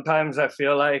 and sometimes I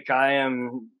feel like I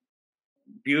am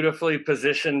beautifully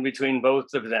positioned between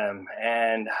both of them.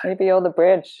 And maybe you're the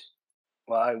bridge.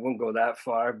 Well, I won't go that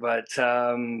far, but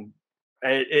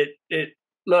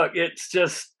look, it's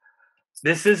just,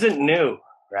 this isn't new,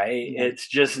 right? Mm-hmm. It's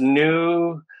just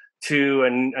new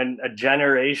to a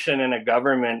generation and a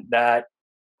government that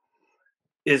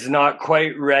is not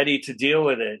quite ready to deal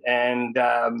with it. And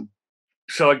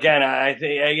so again, I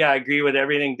think, I agree with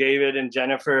everything David and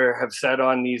Jennifer have said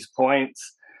on these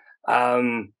points.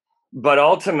 But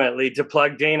ultimately, to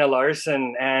plug Dana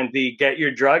Larson and the Get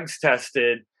Your Drugs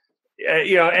Tested,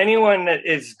 anyone that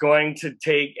is going to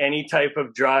take any type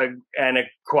of drug and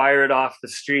acquire it off the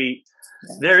street,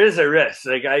 there is a risk.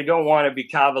 Like, I don't want to be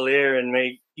cavalier and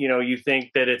make, you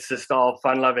think that it's just all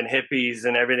fun-loving hippies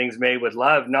and everything's made with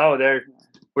love. No,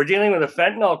 we're dealing with a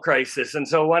fentanyl crisis. And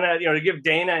so to give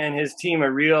Dana and his team a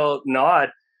real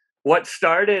nod, what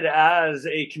started as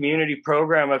a community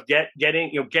program of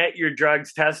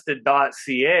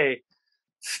getyourdrugstested.ca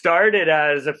started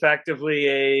as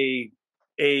effectively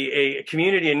a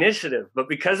community initiative. But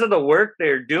because of the work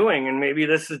they're doing, and maybe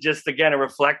this is just, again, a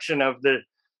reflection of the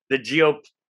geo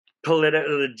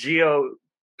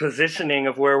positioning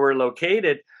of where we're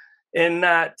located, in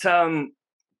that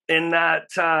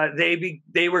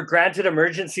they were granted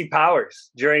emergency powers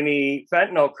during the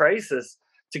fentanyl crisis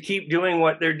to keep doing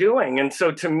what they're doing. And so,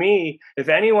 to me, if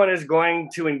anyone is going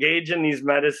to engage in these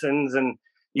medicines and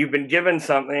you've been given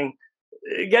something,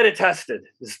 get it tested.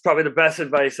 This is probably the best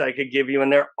advice I could give you.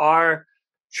 And there are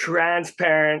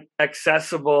transparent,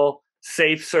 accessible,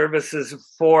 safe services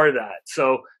for that.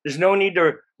 So there's no need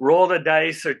to roll the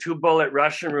dice or 2-bullet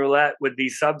Russian roulette with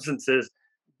these substances.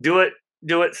 Do it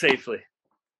safely.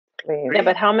 Yeah,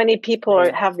 but how many people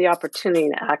have the opportunity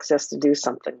and access to do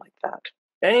something like that?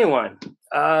 Anyone.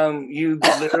 You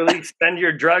literally send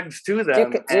your drugs to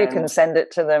them. You can send it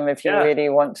to them if you really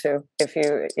want to.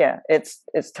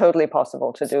 It's totally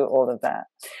possible to do all of that.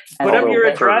 And put up your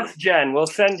address, Jen. We'll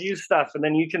send you stuff, and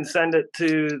then you can send it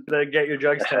to the Get Your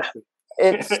Drugs Tested.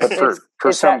 It's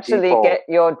actually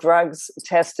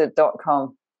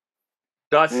getyourdrugstested.com.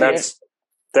 That is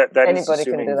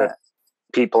assuming that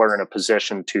people are in a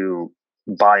position to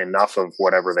buy enough of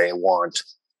whatever they want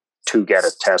to get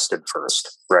it tested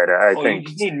first, right? I think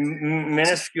you need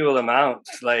minuscule amounts.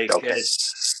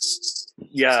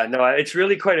 It's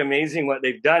really quite amazing what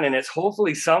they've done, and it's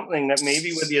hopefully something that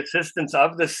maybe with the assistance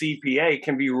of the CPA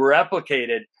can be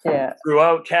replicated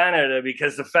throughout Canada,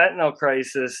 because the fentanyl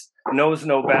crisis knows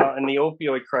no bound, and the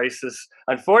opioid crisis,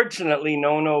 unfortunately,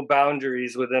 know no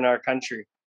boundaries within our country.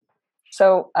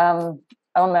 So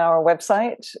on our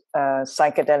website,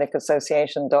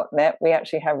 psychedelicassociation.net, we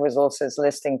actually have resources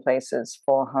listing places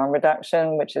for harm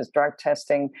reduction, which is drug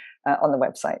testing, on the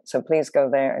website. So please go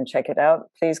there and check it out.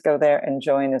 Please go there and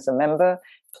join as a member.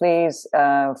 Please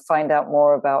find out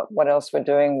more about what else we're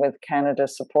doing with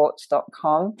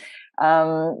canadasupports.com.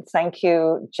 Thank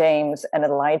you, James and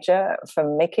Elijah, for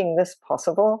making this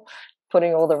possible,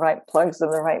 putting all the right plugs in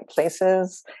the right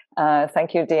places.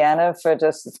 Thank you, Deanna, for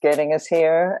just getting us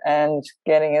here and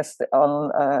getting us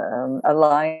on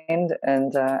aligned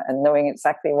and knowing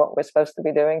exactly what we're supposed to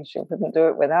be doing. She wouldn't do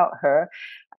it without her.